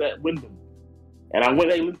while we was at Wyndham. And I went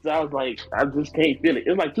back and listened to it. I was like, I just can't feel it.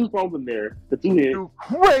 It's like 2 songs in there, the 2 hits. You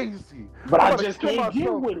crazy. But I just can't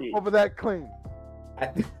get with it. Over that claim.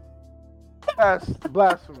 That's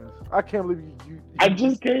blasphemous. I can't believe you I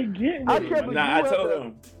just can't get with it. I told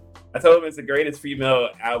him it's the greatest female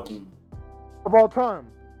album of all time.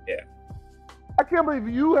 Yeah. I can't believe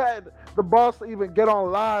you had the balls to even get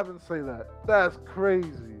on live and say that. That's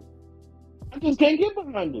crazy. I just can't get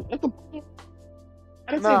behind it. That's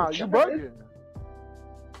you bugging.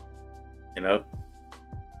 You know?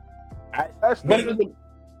 I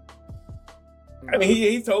mean,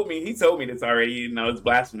 he told me this already. You know, it's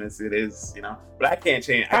blasphemous. It is, you know, but I can't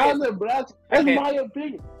change. How's it blasphemous? That's my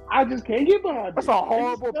opinion. I just can't get behind it. That's a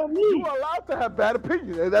horrible. You are allowed to have bad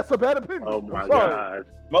opinion. That's a bad opinion. Oh my god.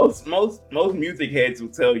 Most music heads will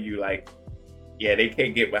tell you like, yeah, they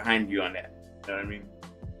can't get behind you on that. You know what I mean?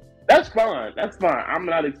 That's fine. I'm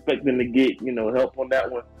not expecting to get help on that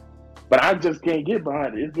one, but I just can't get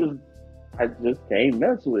behind it. I just can't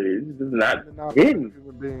mess with it. It's just not hitting.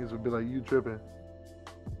 Human beings would be like, you tripping.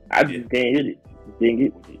 I just can't hit it. Can't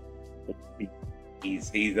get with it. He's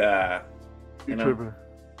tripping.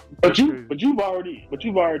 But you've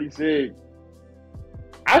already said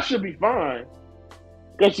I should be fine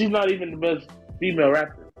because she's not even the best female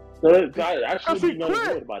rapper. I shouldn't be no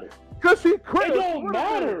quit. about it. Because he quit. It don't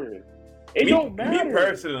matter. It don't matter. Me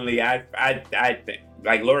personally, I think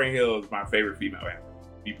like Lauryn Hill is my favorite female rapper.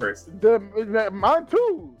 Me personally. Mine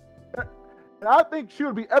too. And I think she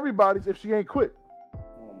would be everybody's if she ain't quit.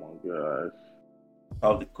 Oh my gosh.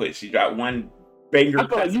 Oh, the quit. She got one banger. I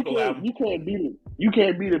feel like you can't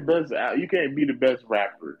be the best. You can't be the best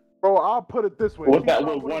rapper. Bro, I'll put it this way. With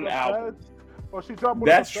one album. She dropped one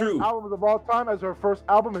That's of the best true. albums of all time as her first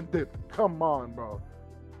album and dipped. Come on, bro.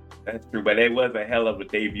 That's true, but it was a hell of a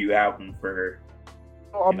debut album for her.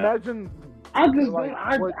 So imagine. I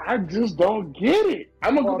just don't get it.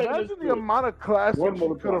 I'm gonna go back imagine the amount of classics she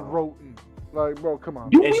could have written. Like, bro, come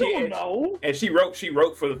on. You don't know. And she wrote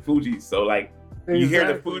for the Fugees, so like you hear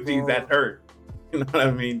the Fugees, that's her. You know what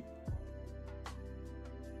I mean?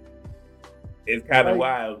 It's kind of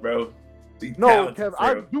wild, bro. No, Kev,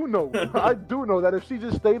 I do know. I do know that if she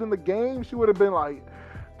just stayed in the game, she would have been like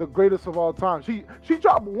the greatest of all time. She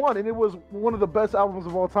dropped one, and it was one of the best albums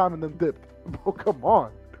of all time, and then dipped. Bro, come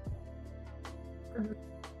on.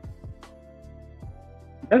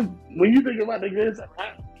 And when you think about the greatest,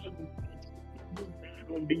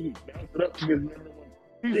 gonna be bounced up because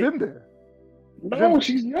she's in there. No,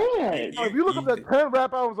 she's not. If you look up the 10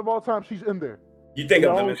 rap albums of all time, she's in there. You think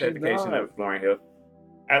of the miseducation of Lauryn Hill?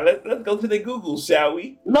 All right, let's go to the Google, shall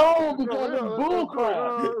we? No, because it's bull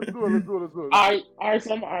crap. Let's do it. All right.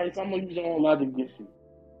 So I'm gonna use your own logic against you.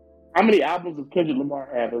 How many albums does Kendrick Lamar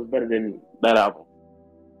have that's better than that album?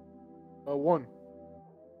 1,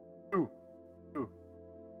 2.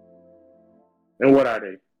 And what are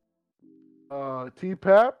they?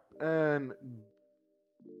 T-Pap and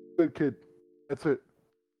Good Kid. That's it.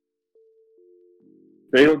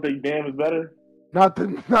 They don't think Damn is better? Not the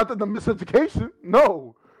miseducation.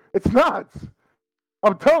 No, it's not.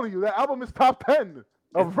 I'm telling you, that album is top 10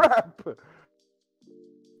 of rap.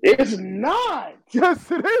 It's not. Yes,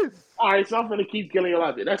 it is. All right, so I'm gonna keep killing your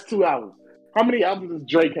logic. That's 2 albums. How many albums does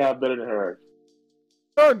Drake have better than her?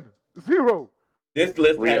 None. 0. This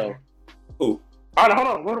list Real. Who?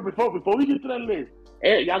 Hold on. Before we get to that list,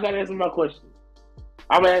 y'all gotta answer my question.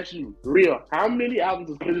 I'm gonna ask you, Real, how many albums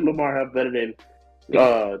does Kendrick Lamar have better than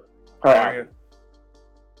her album?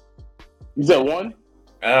 You said 1?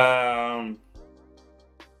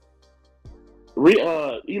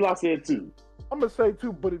 Eli said 2. I'm gonna say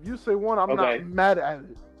 2, but if you say 1, I'm not mad at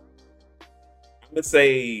it. I'm gonna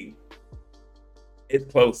say it's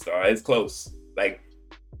close, though. It's close. Like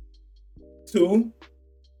 2.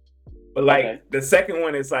 But like the second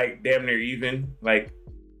one is like damn near even. Like,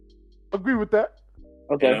 agree with that.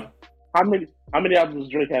 Okay. You know? How many albums does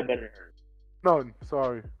Drake have better than her? None.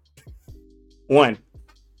 Sorry. 1.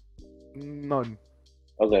 None.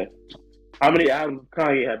 Okay. How many albums does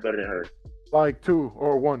Kanye have better than her? Like 2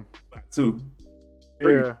 or 1. 2.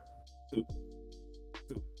 Yeah.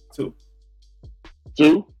 2.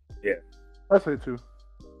 2? Yeah. I say 2.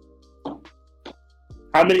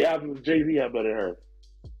 How many albums does Jay-Z have better than her?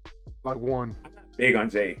 Like 1. I'm not big on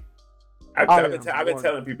Jay. I've been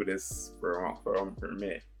telling people this for a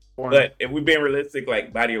minute. 1. But if we're being realistic,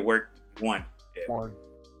 like body of work, 1. Yeah. 1.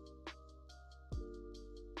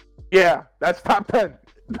 Yeah, that's top 10.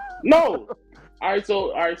 No. All right.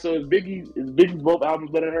 So is Biggie's both albums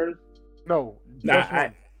better than hers? No. Nah,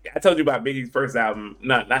 I told you about Biggie's first album.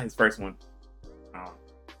 Not his first one.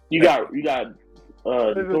 You got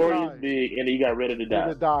Notorious Big, and then you got Ready to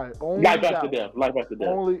Die. Only Life After Death.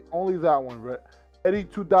 Only that one. Ready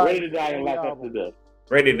to Die. Ready to Die and Life After Death.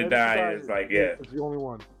 Ready to Die is like, yeah. It's the only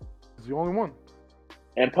one.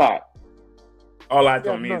 And Pop. All Eyes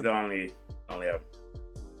on Me is the only album.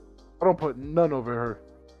 I don't put none over her.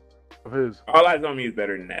 Of his. All Eyes on Me is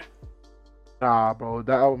better than that. Nah, bro,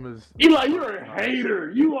 that album is. Eli, you're a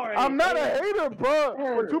hater. I'm not a hater, bro.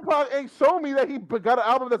 But Tupac ain't show me that he got an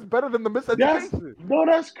album that's better than the Miseducation.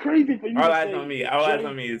 That's crazy for you. All Eyes on Me. All Eyes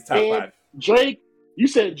on Me is top 5. Drake, you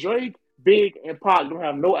said Drake, Big, and Pac don't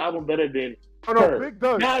have no album better than her. Big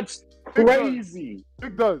does. That's crazy.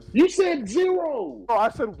 Big does. You said 0. Oh, I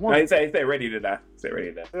said 1. No, he said Ready to Die. Say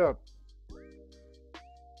Ready to Die. Yeah.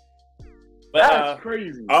 But, that's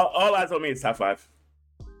crazy. All Eyes on Me is top 5.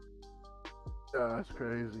 Yeah, that's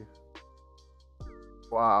crazy.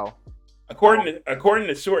 Wow. According to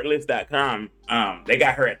shortlist.com, they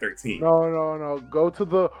got her at 13. No. Go to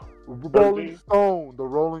the Rolling Stone. The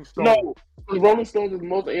Rolling Stone. No, Rolling Stone is the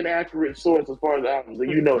most inaccurate source as far as albums,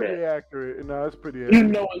 and you know that. Pretty accurate. No, it's pretty accurate. You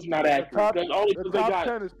know it's not accurate. The top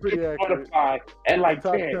 10 is pretty accurate. And like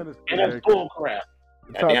 10, and that's bull crap.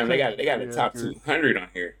 Damn, they got the top 200 on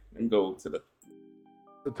here. Let me go to the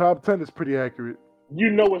top 10 is pretty accurate. You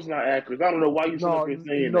know it's not accurate. I don't know why you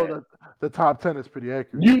saying that. the top 10 is pretty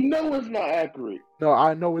accurate. You know it's not accurate. No,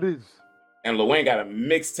 I know it is. And Lil Wayne got a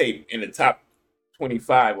mixtape in the top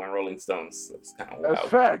 25 on Rolling Stones. That's kind of That's wild.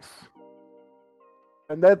 facts.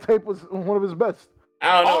 And that tape was one of his best.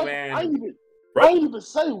 I don't know, man. I didn't even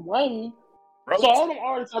say Wayne. So all the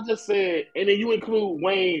artists I just said, and then you include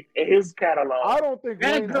Wayne in his catalog. I don't think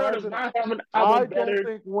that Wayne girl has does not have an I album don't better.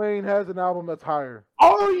 think Wayne has an album that's higher.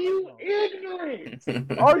 Are you ignorant?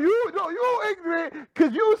 Are you? No, you ignorant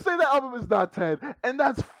because you say that album is not 10, and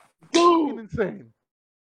that's fucking insane.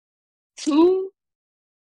 2,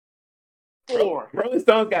 4. Rolling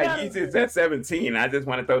Stones got Yeezus at 17. I just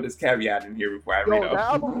want to throw this caveat in here before I read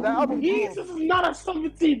off. That album. Yeezus is not a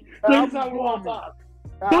 17 greatest album of all time.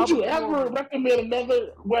 Don't you ever recommend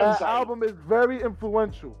another website? That album is very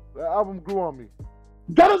influential. That album grew on me.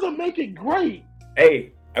 That doesn't make it great.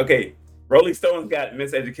 Hey, okay. Rolling Stones got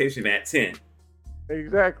Miseducation at 10.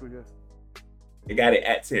 Exactly. Yeah. They got it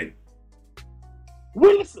at 10.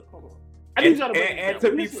 Listen, hold on. And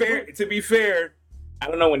to be fair, I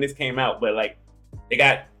don't know when this came out, but like they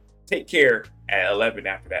got Take Care at 11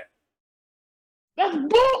 after that. That's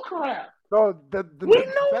bullcrap. No,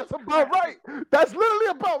 that's about right. That's literally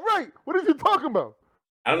about right. What are you talking about?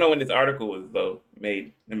 I don't know when this article was though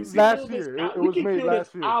made. Let me see. Last year. It was made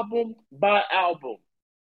last year. Album by album.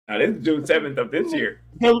 Now this is June 7th of this year.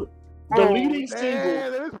 The leading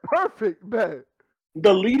single. That is perfect, man.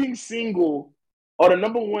 The leading single or the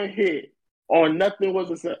number one hit on Nothing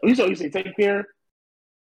Was a. You say Take Care.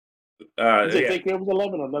 Take Care was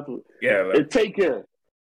 11 or Nothing. Yeah, 11. Take Care.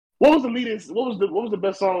 What was the leading? What was the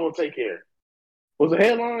best song on Take Care? Was it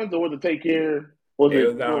Headlines or was it Take Care?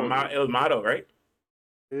 It was Motto, right?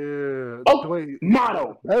 Yeah. Oh, wait.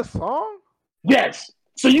 Motto. That song? Yes.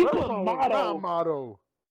 So you That put song Motto. was not Motto.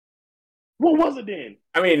 What was it then?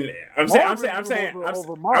 I mean, I'm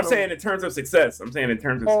saying in terms of success. I'm saying in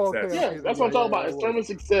terms of success. Okay. Yeah, that's what I'm talking about. In terms of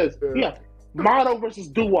success. Yeah. Motto versus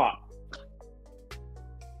Doo-Wop.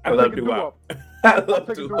 I love Doo-Wop. I love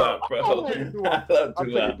Doo-Wop, bro. I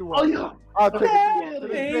love Doo-Wop. Oh, yeah. I'll take it. To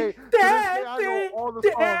this day, I know all the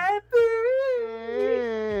songs.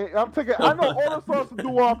 I know all the songs to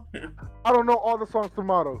Doo-Wop. I don't know all the songs to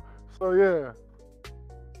Motto. So, yeah.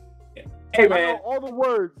 Hey, man. I know all the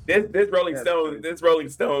words. This Rolling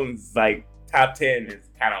Stones, like, top 10 is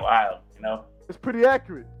kind of wild, you know? It's pretty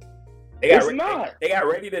accurate. They got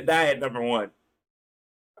Ready to Die at number 1.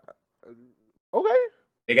 Okay.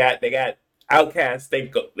 They got Outkast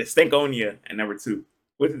Stankonia at number 2,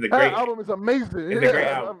 which is a great that album is amazing. It's a great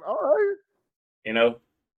album. All right. You know,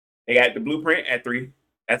 they got The Blueprint at 3.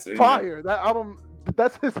 That's fire. You know, that album,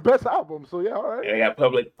 that's his best album. So yeah, all right. They got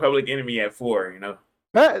Public Enemy at 4. You know,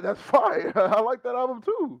 that's fire. I like that album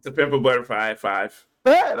too. To Pimp a Butterfly at 5.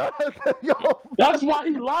 Yo, that's why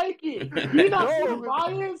he like it. You're not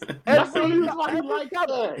biased. That's the reason why he like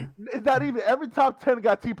that. It's not even every top 10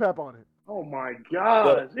 got T-Pap on it. Oh my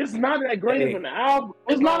God! It's not that great of an album.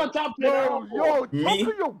 It's not a top 10 album. Yo, talk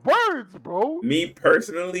to your words, bro. Me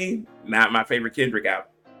personally, not my favorite Kendrick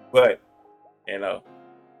album, but you know,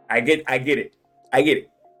 I get it.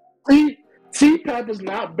 T-Pap is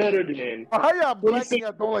not better than. How y'all blacking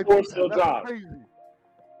out don't like T-Pap? That's crazy.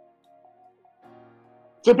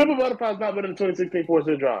 So Pimp a Butterfly is not better than 2016 Forest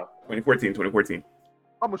Hill Drive. 2014.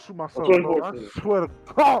 I'm gonna shoot myself, bro. I swear to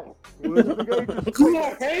God. You a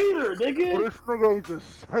hater, nigga. This nigga ain't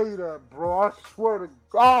just say that, bro. I swear to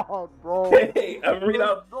God, bro. Hey, I'm read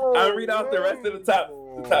off the rest of the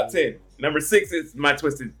top 10. Number 6 is My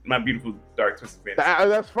Beautiful Dark Twisted Fantasy.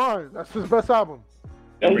 That's fine. That's his best album.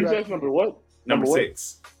 Number what? Number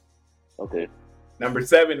 6. Okay. Number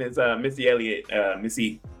 7 is Missy Elliott,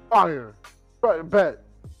 Missy. Fire. Bet.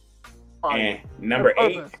 Fire. And number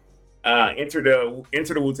 8. Enter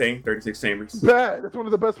the Wu-Tang, 36 Chambers. Bad. That's one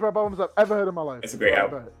of the best rap albums I've ever heard in my life. It's a great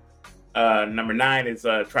album. Number 9 is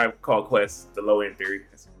Tribe Called Quest, The Low End Theory.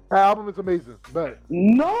 That album is amazing. Bad.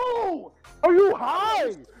 No! Are you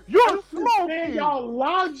high? You're smoking. Y'all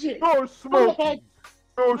logic. You're smoking.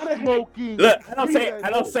 You're smoking. Look, I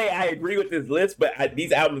don't say I agree with this list, but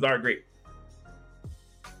these albums are great.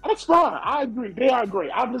 That's fine. I agree. They are great.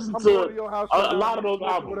 I've listened to a lot of those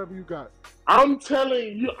albums. Whatever you got. I'm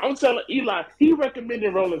telling Eli, he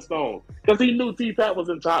recommended Rolling Stone because he knew T-Pap was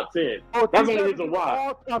in top 10. That's the only reason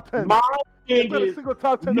why. My thing is,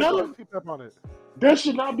 top 10 T-Pap on it. There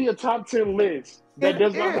should not be a top 10 list that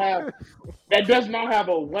does not have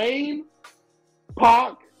a Wayne,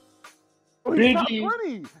 Pac,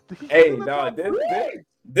 Biggie. Hey, dog,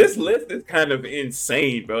 this list is kind of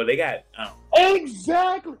insane, bro. They got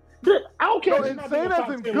exactly. I don't care. Insane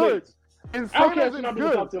as in good. Insane as in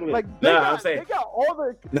good. Like they got all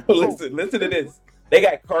the. No, listen to this. They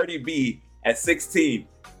got Cardi B at 16.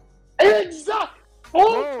 Exact.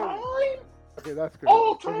 All Bro. time. Okay, that's crazy.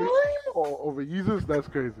 All time. Over Yeezus, that's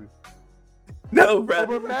crazy. No, bro.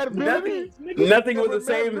 Over Mad Nothing, Baby? nothing was Over the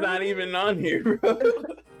same. Mad Not Baby? even on here, bro.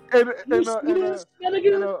 And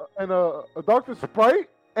a Dr. Sprite,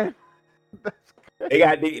 and that's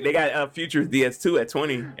crazy. They got Future's DS2 at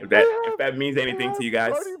 20. If that means anything to you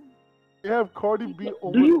guys. They have Cardi B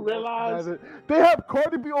over. Do you realize they have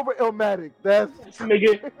Cardi B over Illmatic? That's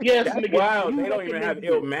nigga? Yes, That's nigga. wild. They don't even have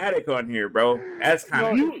Illmatic on here, bro. That's kind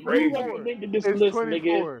of You crazy. recommended this it's list,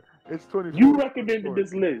 24. nigga. It's 24. You recommended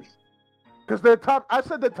this list, because they're top. I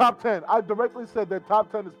said they're top 10. I directly said their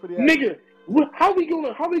top 10 is pretty. nigga. How we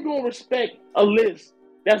gonna respect a list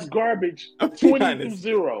that's garbage? 20 through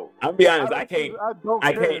 0. I'll be honest. I can't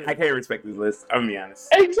respect this list. I'll be honest.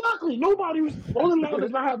 Exactly. Nobody was. Only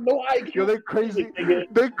does not have no IQ. Yo, they crazy.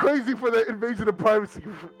 They crazy for the invasion of privacy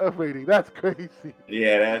rating. That's crazy.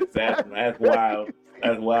 Yeah, that's wild.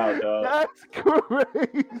 That's wild, dog. That's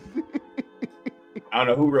crazy. I don't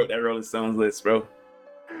know who wrote that Rolling Stones list, bro.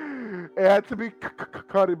 It had to be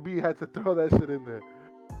Cardi B. Had to throw that shit in there.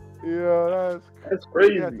 Yeah, that's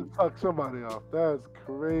crazy. You had to tuck somebody off. That's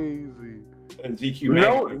crazy. And GQ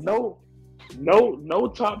No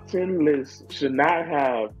top 10 list should not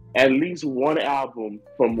have at least one album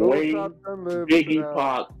from Wayne, Biggie,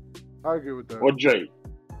 Pac, I agree with that. or Drake.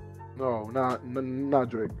 No, not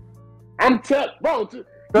Drake. I'm bro.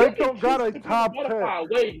 Drake don't got a top 10.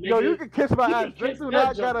 Wait, Yo, you can kiss my ass. Drake do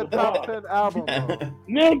not got a top 10 album, bro.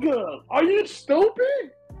 Nigga, are you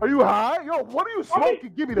stupid? Are you high? Yo, what are you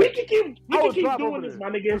smoking? Give me that. We can keep doing this, my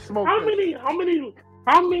nigga.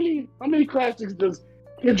 How many classics does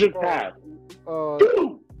Kendrick have?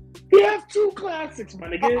 2. He has 2 classics, my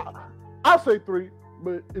nigga. I'll say 3,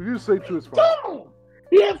 but if you say 2, it's fine. No,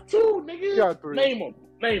 he has 2, nigga. You got 3. Name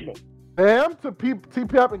them. Damn to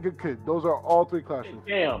T-Pop and Good Kid. Those are all 3 classics.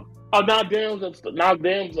 Damn. Oh, now Damn's. Damn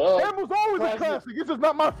was always a classic. It's just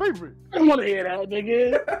not my favorite. I don't want to hear that,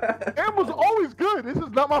 nigga. Damn was always good. This is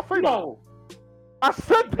not my favorite. No. I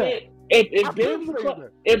said that. If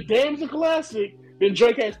Dam's a classic, then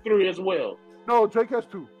Drake has 3 as well. No, Drake has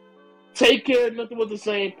 2. Take Care, Nothing Was the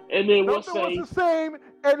Same, and then we'll say... Nothing Was the Same,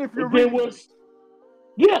 and if you're reading...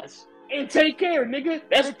 Yes, and Take Care, nigga.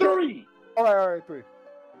 That's 3. All right, 3.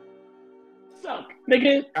 Suck,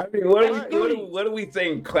 nigga. I mean, what do we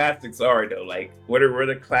think classics are though? Like, what are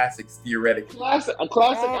the classics theoretically? A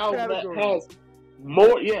classic album that has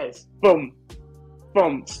more, yes, from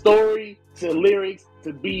story to lyrics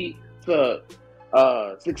to beat to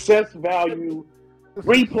success value,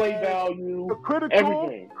 replay value,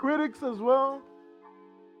 everything. Critics as well.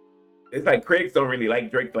 It's like critics don't really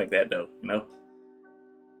like Drake like that though. No.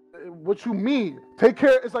 What you mean? Take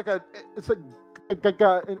Care. It's like they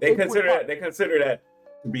consider that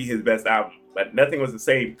to be his best album, but Nothing Was the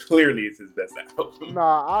Same clearly is his best album.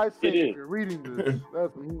 Nah, I say if you're reading this,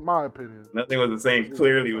 that's my opinion. Nothing Was the Same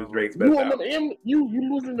clearly was Drake's best album. You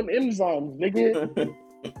losing them enzymes, nigga.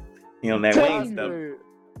 You know that Wayne stuff.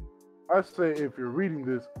 I say if you're reading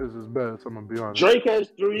this is his best. I'm gonna be honest. Drake has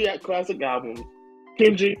 3 classic albums.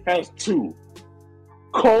 Kendrick has 2.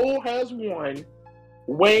 Cole has 1.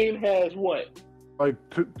 Wayne has what? Like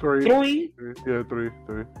 3. 3? Yeah, 3.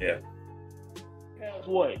 Yeah. Has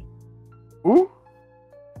what? Who?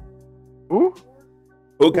 Who,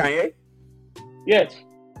 Kanye? Yes.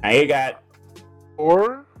 Kanye got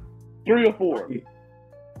 4? 3 or 4.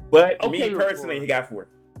 But me personally, he got 4.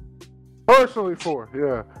 Personally 4,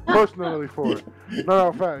 yeah. Personally 4.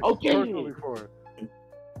 No, facts. Okay. Personally 4.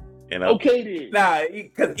 You know? Okay then. Nah,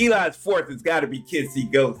 because Eli's 4th has got to be Kids See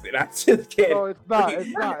Ghosts, and I just can't. No, it's not.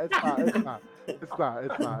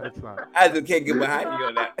 I just can't get behind you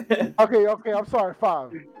on that. Okay, I'm sorry,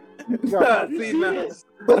 5. Yeah,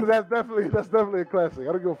 that's definitely a classic.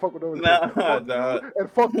 I don't give a fuck what nobody says. Nah. And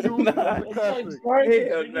fuck you, that's a classic.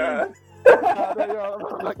 Hell nah.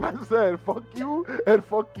 Like I said, fuck you and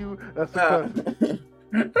fuck you, that's a classic.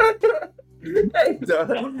 Hey,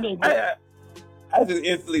 dog. I just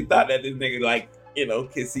instantly thought that this nigga like,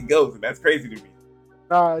 Kids See Ghosts, and that's crazy to me.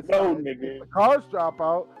 Nah, it's no, not. Nigga. College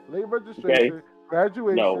Dropout, Late Registration,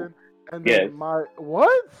 Graduation, and then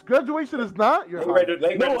what? Graduation is not your late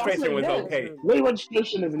registration was okay. Late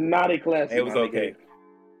Registration is not a classic. It was okay.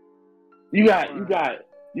 You got.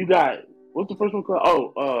 What's the first one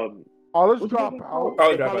called? College Dropout.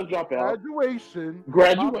 College Dropout.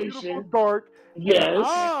 Graduation. Dark. Yes.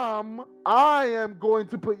 I am going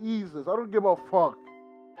to put Yeezus. I don't give a fuck.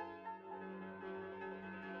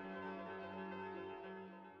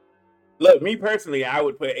 Look, me personally, I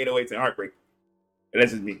would put 808s and Heartbreak.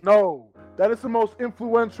 That's just me. No, that is the most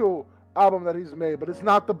influential album that he's made, but it's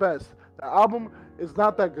not the best. The album is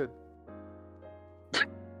not that good.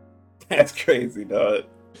 That's crazy, dog.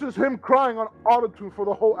 It's just him crying on autotune for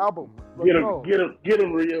the whole album. Like, Get him, no. get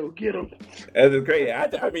him, Rio, get him. That's just crazy.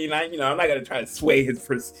 I mean, I'm not gonna try to sway his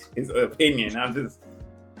opinion.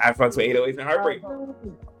 I fucks with 808s and Heartbreak.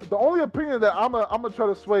 The only opinion that I'm gonna try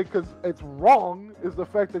to sway because it's wrong is the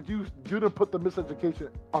fact that you didn't put the Miseducation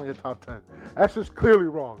on your top 10. That's just clearly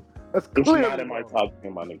wrong. That's clearly It's not in my top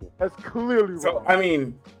 10, my nigga. That's clearly So wrong. I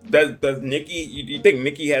mean, does Nicki? You think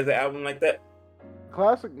Nicki has an album like that?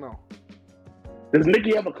 Classic? No. Does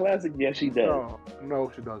Nicki have a classic? Yes, she does.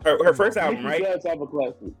 No, she doesn't. Her first album, Nicki right? does have a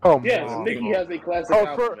classic. Oh, Yes, my Nicki God. has a classic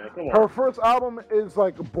album, man. Come on. Her first album is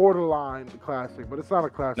like a borderline classic, but it's not a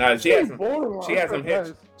classic. Nah, she has some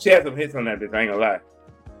hits. She has some hits on that bitch. I ain't gonna lie.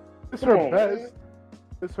 It's Come her on, best. man.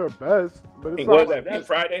 It's her best, but it's What not was that? Pink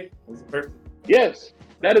Friday? Was the first? Yes,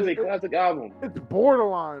 that is a classic album. It's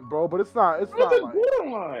borderline, bro, but it's not. It's What's not a like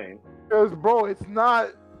borderline? because, bro, it's not.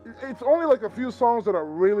 It's only like a few songs that are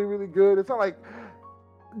really, really good. It's not like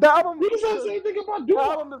the album. You just said anything about The doing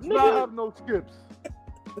album does not have no skips.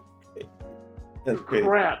 That's crazy.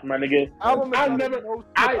 crap, my nigga. Album is I not never- a no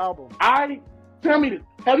skip album. Tell me this.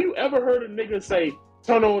 Have you ever heard a nigga say,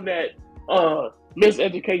 turn on that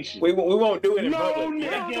Miseducation? We won't do it in No, public.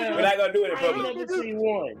 nigga. We're not gonna do it in I ain't public. never seen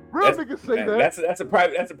one. Real niggas say that. That's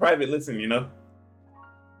a private listen, you know.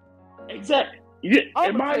 Exactly. Yeah,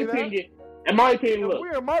 I'm in my gonna say that. opinion, If look,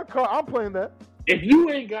 we're in my car, I'm playing that. if you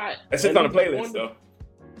ain't got That's just at on the least playlist one- though.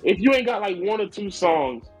 if you ain't got like one or two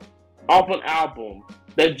songs off an album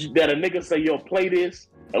that a nigga say, yo, play this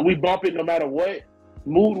and we bump it no matter what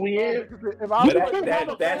mood we in. If I You But play,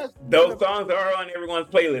 can't those songs are on everyone's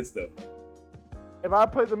playlist though. if I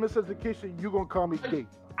play the Miseducation, you gonna call me gay.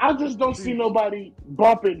 I just don't see nobody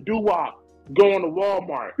bumping doo-wop going to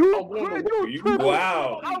Walmart. You or going to crazy, You tripping.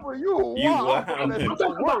 wow. Albert, You wow. That's I'm not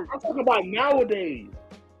talking, work. I'm talking about nowadays.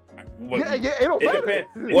 Yeah, it don't It matter.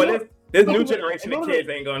 depends. Well, this No, new but generation in of order- kids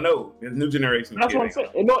ain't gonna know. This new generation of That's kids. what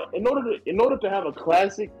I'm saying. In order to have a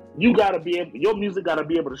classic, you gotta be able, your music gotta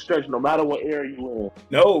be able to stretch no matter what era you in.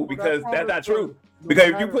 No, because that's not true. Because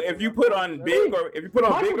if you put on Big or if you put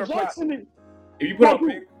on Big Michael or Pop, Jackson is, if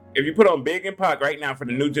you put on Big and Pac right now for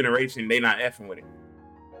the new generation, they not effing with it.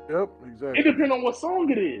 Yep, it exactly. depends on what song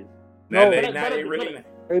it is. No, No, they but- not. They but- really.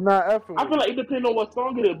 They not effing. I feel like it depends on what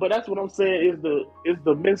song it is, but that's what I'm saying is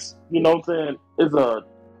the miss. You know what I'm saying is a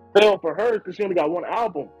fail for her because she only got one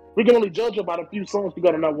album. We can only judge her by the few songs she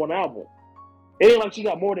got on that one album. It ain't like she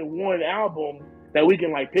got more than one album that we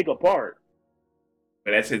can like pick apart.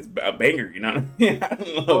 But that's just a banger, you know. I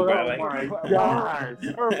don't know, bro. Like, my God.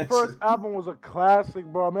 Her first album was a classic,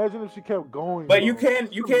 bro. Imagine if she kept going. but bro. you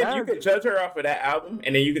could judge her off of that album,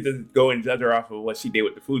 and then you could just go and judge her off of what she did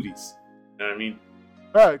with the Fugees. You know what I mean?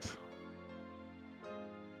 Facts.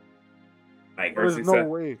 Like her There's success. no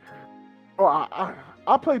way. Bro,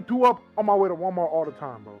 I play doo-wop on my way to Walmart all the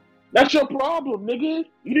time, bro. That's your problem, nigga.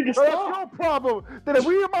 You need to Bro, that's stop. your problem. That if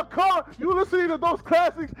we in my car, you listening to those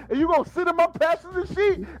classics, and you gonna sit in my passenger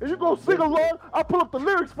seat, and you gonna sing along. I pull up the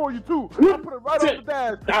lyrics for you too. I put it right on the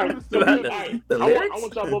dash. All You right, just so, sit all here. right. The I lyrics?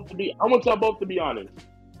 want y'all both to be honest.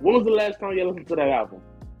 When was the last time you listened to that album?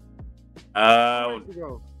 Weeks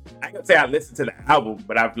ago. I can say I listened to the album,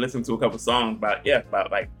 but I've listened to a couple songs about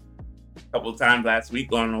like a couple of times last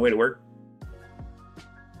week on the way to work.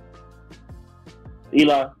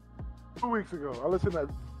 Eli? 2 weeks ago. I listened to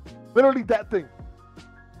literally that thing.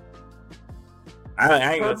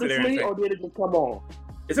 I ain't gonna sit there and Purposely, say or did it just come on?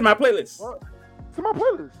 it's in my playlist. What? It's in my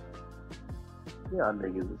playlist. Y'all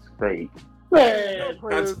niggas is fake. Man,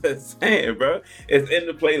 I'm just saying, bro. It's in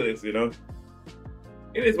the playlist, you know.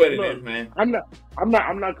 It is what it Look, is, man. I'm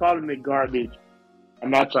not calling it garbage.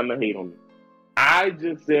 I'm not trying to hate on it. I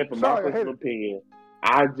just said from my Sorry, I hate personal it. opinion,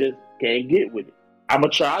 I just can't get with it. I'ma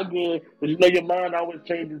try again, but you know your mind always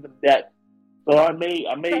changes to that. So I may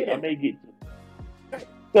get to it.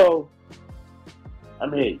 So I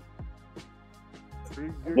mean,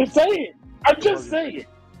 just saying. I'm just saying.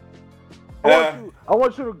 I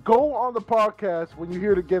want you to go on the podcast when you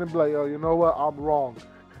hear it again and be like, yo, you know what? I'm wrong.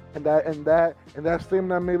 And that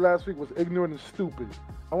statement I made last week was ignorant and stupid.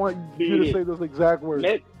 I want you to Yeah. say those exact words.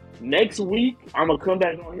 Next week, I'm gonna come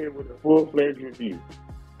back on here with a full-fledged review.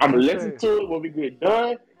 I'm gonna listen to it when we get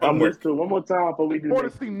done. I'm gonna listen to it one more time before we do I want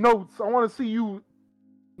next. to see notes. I want to see you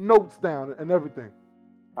notes down and everything.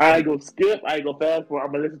 I ain't gonna skip. I ain't gonna fast forward.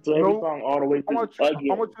 I'm gonna listen to every Nope. song all the way I through want again.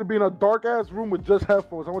 you to be in a dark ass room with just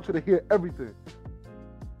headphones. I want you to hear everything.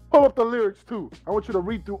 Pull up the lyrics too. I want you to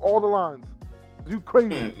read through all the lines. You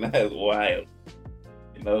crazy. That's wild.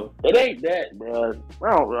 You know. It ain't that, bro. I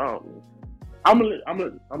don't. I'm gonna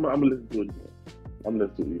listen to it again. I'm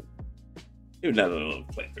gonna listen to it. Do another little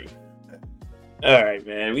playthrough. All right,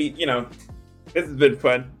 man. This has been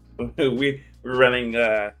fun. We're running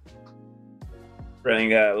a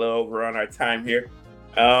little over on our time here.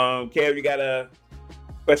 Kev, you got a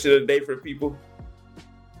question of the day for the people?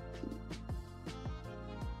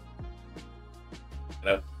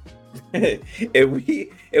 No. if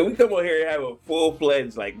we come on here and have a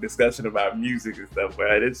full-fledged discussion about music and stuff,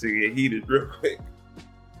 man, this should get heated real quick.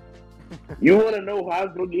 You want to know how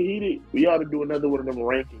it's gonna get heated? We ought to do another one of them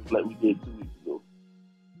rankings like we did 2 weeks ago.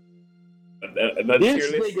 Another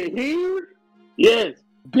This nigga here, yes,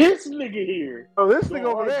 this nigga here. Oh, this nigga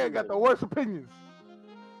over there got the worst opinions.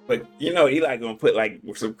 But Eli gonna put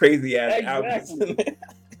some crazy ass albums.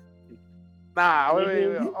 Nah,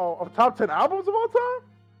 wait. Oh, top 10 albums of all time?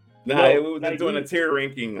 Nah, we were doing a tier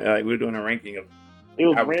ranking. We were doing a ranking of. It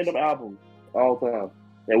was random albums all time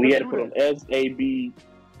that we had to put on S, A, B.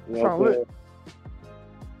 You know what I'm saying?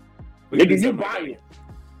 Nigga, you biased.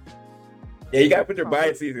 Yeah, you gotta put your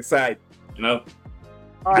biases aside. You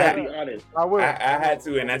gotta be honest. I will. I had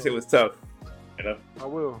to, and that shit was tough. I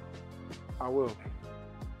will.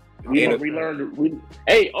 We learned. I'm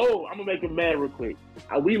gonna make him mad real quick.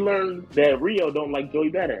 We learned that Rio don't like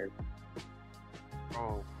Joey Badass.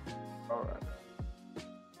 Oh, all right.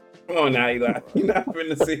 Come on now, Eli. You're not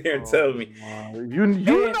finna sit here and tell me. You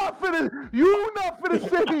not finna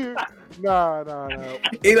sit here. Nah.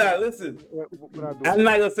 Eli, listen. I'm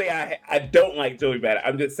not gonna say I don't like Joey Badass.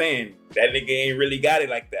 I'm just saying that nigga ain't really got it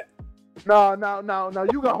like that. No.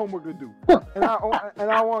 You got homework to do, and I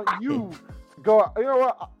want you to go. You know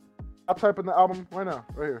what? I'll type in the album right now,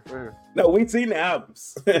 right here. No, we've seen the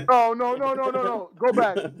albums. No. Go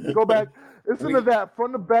back. Listen to that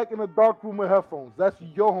from the back in the dark room with headphones. That's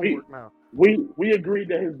your homework now. We agreed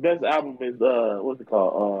that his best album is what's it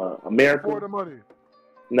called? America. For the Money.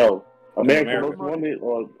 No, America Most Wanted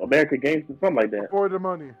or America Gangster, something like that. For the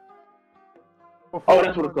Money. That's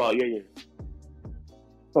what it's called. Yeah.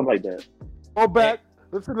 Something like that. Go back.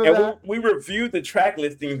 Listen to that. We reviewed the track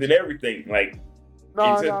listings and everything. He'll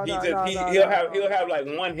have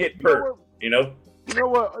one hit per. You know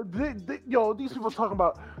what? These people talking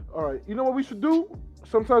about. All right, you know what we should do?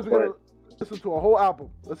 Sometimes we gotta listen to a whole album.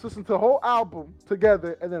 Let's listen to a whole album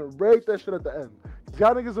together and then rate that shit at the end.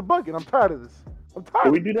 Y'all niggas are bugging. I'm tired of this.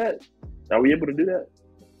 Can we do that? Are we able to do that?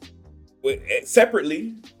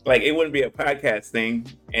 Separately, it wouldn't be a podcast thing,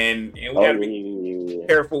 and we gotta be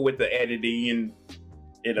careful with the editing,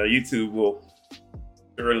 and YouTube will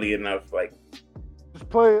early enough just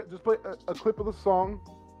play a clip of the song,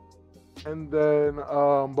 and then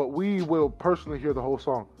but we will personally hear the whole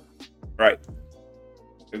song. Right.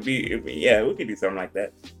 We could do something like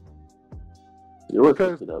that.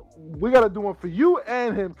 Because we gotta do one for you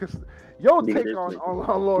and him, because your take on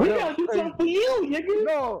Lord. We gotta do something for you, nigga.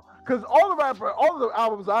 No, because all the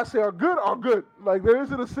albums I say are good. There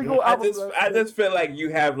isn't a single album. I just feel like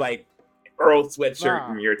you have Earl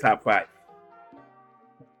Sweatshirt in your top 5.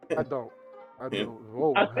 I don't.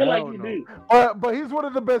 Whoa, I feel like you do. But he's one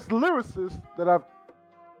of the best lyricists that I've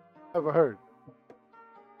ever heard.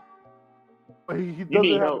 But he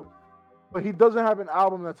doesn't have an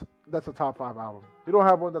album that's a top 5 album. He don't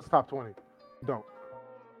have one that's top 20. He don't.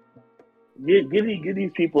 Give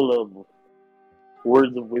these people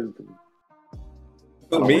words of wisdom.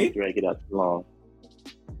 Me? Drag it out too long.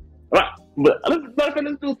 Right, but let's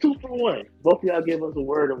do 2 for 1. Both of y'all give us a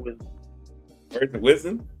word of wisdom. Words of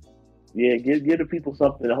wisdom? Yeah, give the people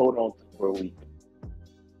something to hold on to for a week.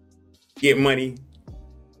 Get money.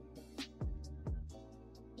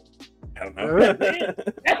 I don't know.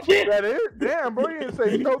 That's it. That is? Damn, bro, you didn't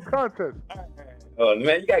say no contest. Oh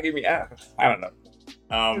man, you gotta give me. I don't know.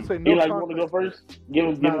 You want to go first? Give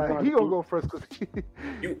him. He gonna go first because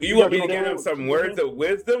you want me to give them some words of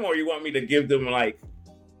wisdom, or you want me to give them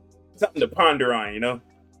something to ponder on?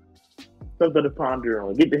 Something to ponder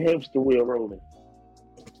on. Get the hamster wheel rolling.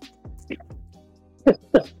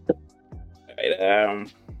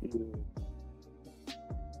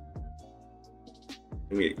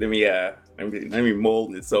 Right, let me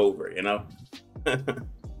mold this over,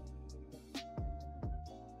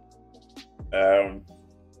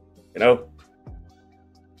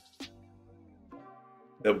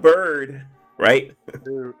 the bird, right?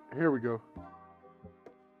 Here we go.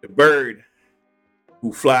 The bird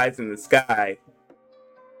who flies in the sky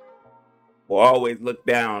will always look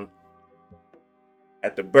down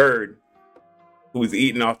at the bird who's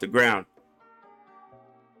eating off the ground.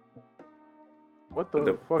 What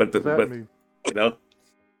the fuck does that mean? Do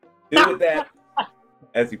with that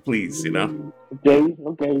as you please,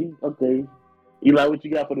 Okay. Eli, what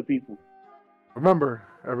you got for the people? Remember,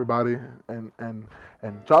 everybody, and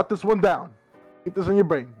jot this one down. Keep this in your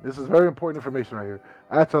brain. This is very important information right here.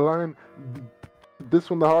 I had to learn this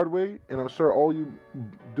one the hard way, and I'm sure all you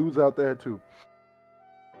dudes out there too.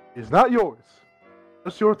 It's not yours.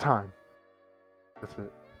 It's your time. That's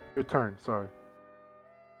it. Your turn. Sorry.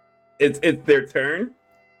 It's their turn.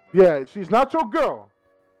 Yeah, she's not your girl.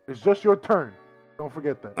 It's just your turn. Don't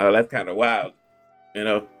forget that. Oh, that's kind of wild. You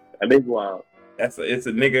know, That is wild. it's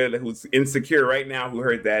a nigga who's insecure right now who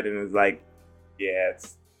heard that and is like, yeah,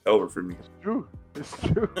 it's over for me. It's true. It's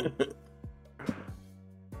true.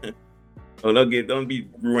 Oh, don't be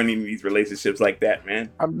ruining these relationships like that, man.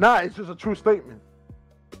 I'm not. It's just a true statement.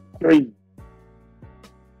 Crazy.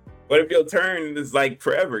 What if your turn is like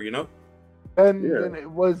forever? You know? And Yeah.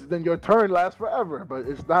 then your turn lasts forever, but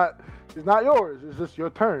it's not yours. It's just your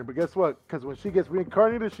turn. But guess what? Because when she gets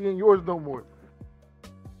reincarnated, she ain't yours no more.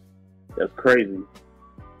 That's crazy.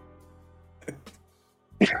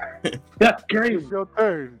 That's crazy. It's your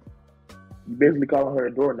turn. You basically calling her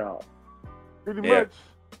a doorknob. Pretty Yeah. much.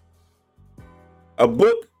 A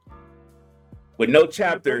book with no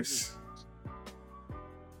chapters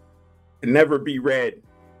can never be read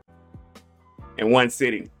in one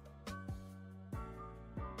sitting.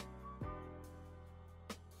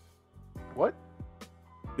 What?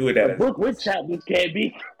 Do it A that book with chapters can't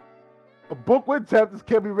be. A book with chapters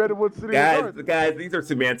can't be read in one sitting. guys, these are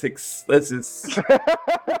semantics. Let's just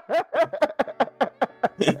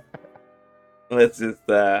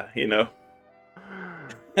you know.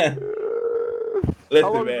 How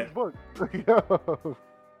Listen, long man. is this book? Yo.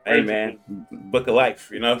 Hey, man, book of life,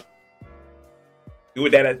 you know. Do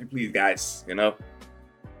with that as you please, guys, you know.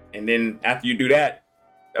 And then after you do that,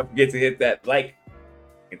 don't forget to hit that like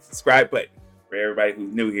and subscribe button for everybody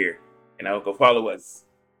who's new here. You know, go follow us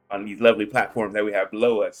on these lovely platforms that we have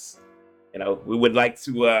below us. You know, we would like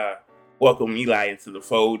to welcome Eli into the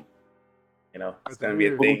fold. You know, it's gonna be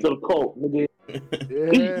a Welcome thing. to the cult, nigga.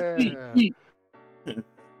 Yeah.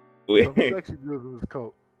 Some sexy dudes in this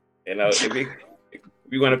coat. You know, if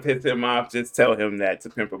you want to piss him off, just tell him that To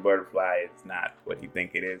Pimp a Butterfly is not what he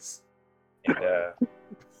think it is. And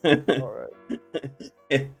All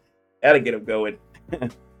right. that'll get him going.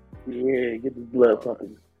 Yeah, get this blood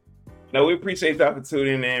pumping. No, we appreciate y'all for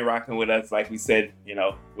tuning in, rocking with us. Like we said, you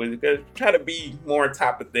know, we're gonna try to be more on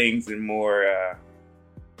top of things and more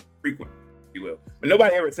frequent, if you will. But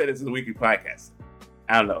nobody ever said this is a weekly podcast.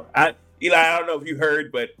 I don't know. Eli, I don't know if you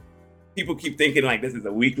heard, but people keep thinking like this is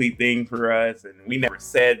a weekly thing for us, and we never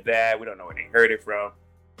said that. We don't know where they heard it from.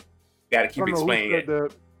 Got to keep explaining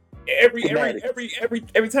it. Every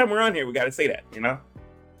time we're on here, we got to say that. You know,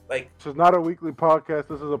 like This is not a weekly podcast.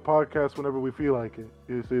 This is a podcast whenever we feel like it.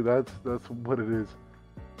 You see, that's what it is.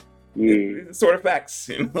 Yeah. these are sort of facts.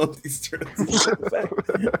 You know, these are sort of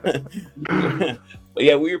facts. But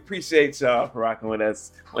yeah, we appreciate y'all for rocking with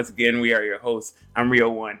us. Once again, we are your hosts. I'm Rio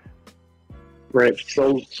One, Right.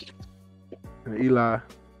 So And Eli.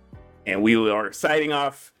 and we are signing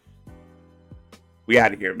off. We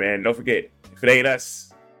out of here, man. Don't forget, if it ain't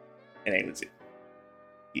us, it ain't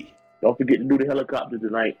LeJit. don't forget to do the helicopter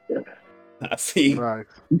tonight. I see. Right.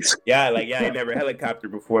 Yeah, like y'all ain't never helicopter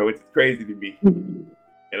before, which is crazy to me.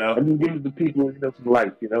 You know. I just give it to people, some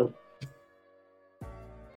life,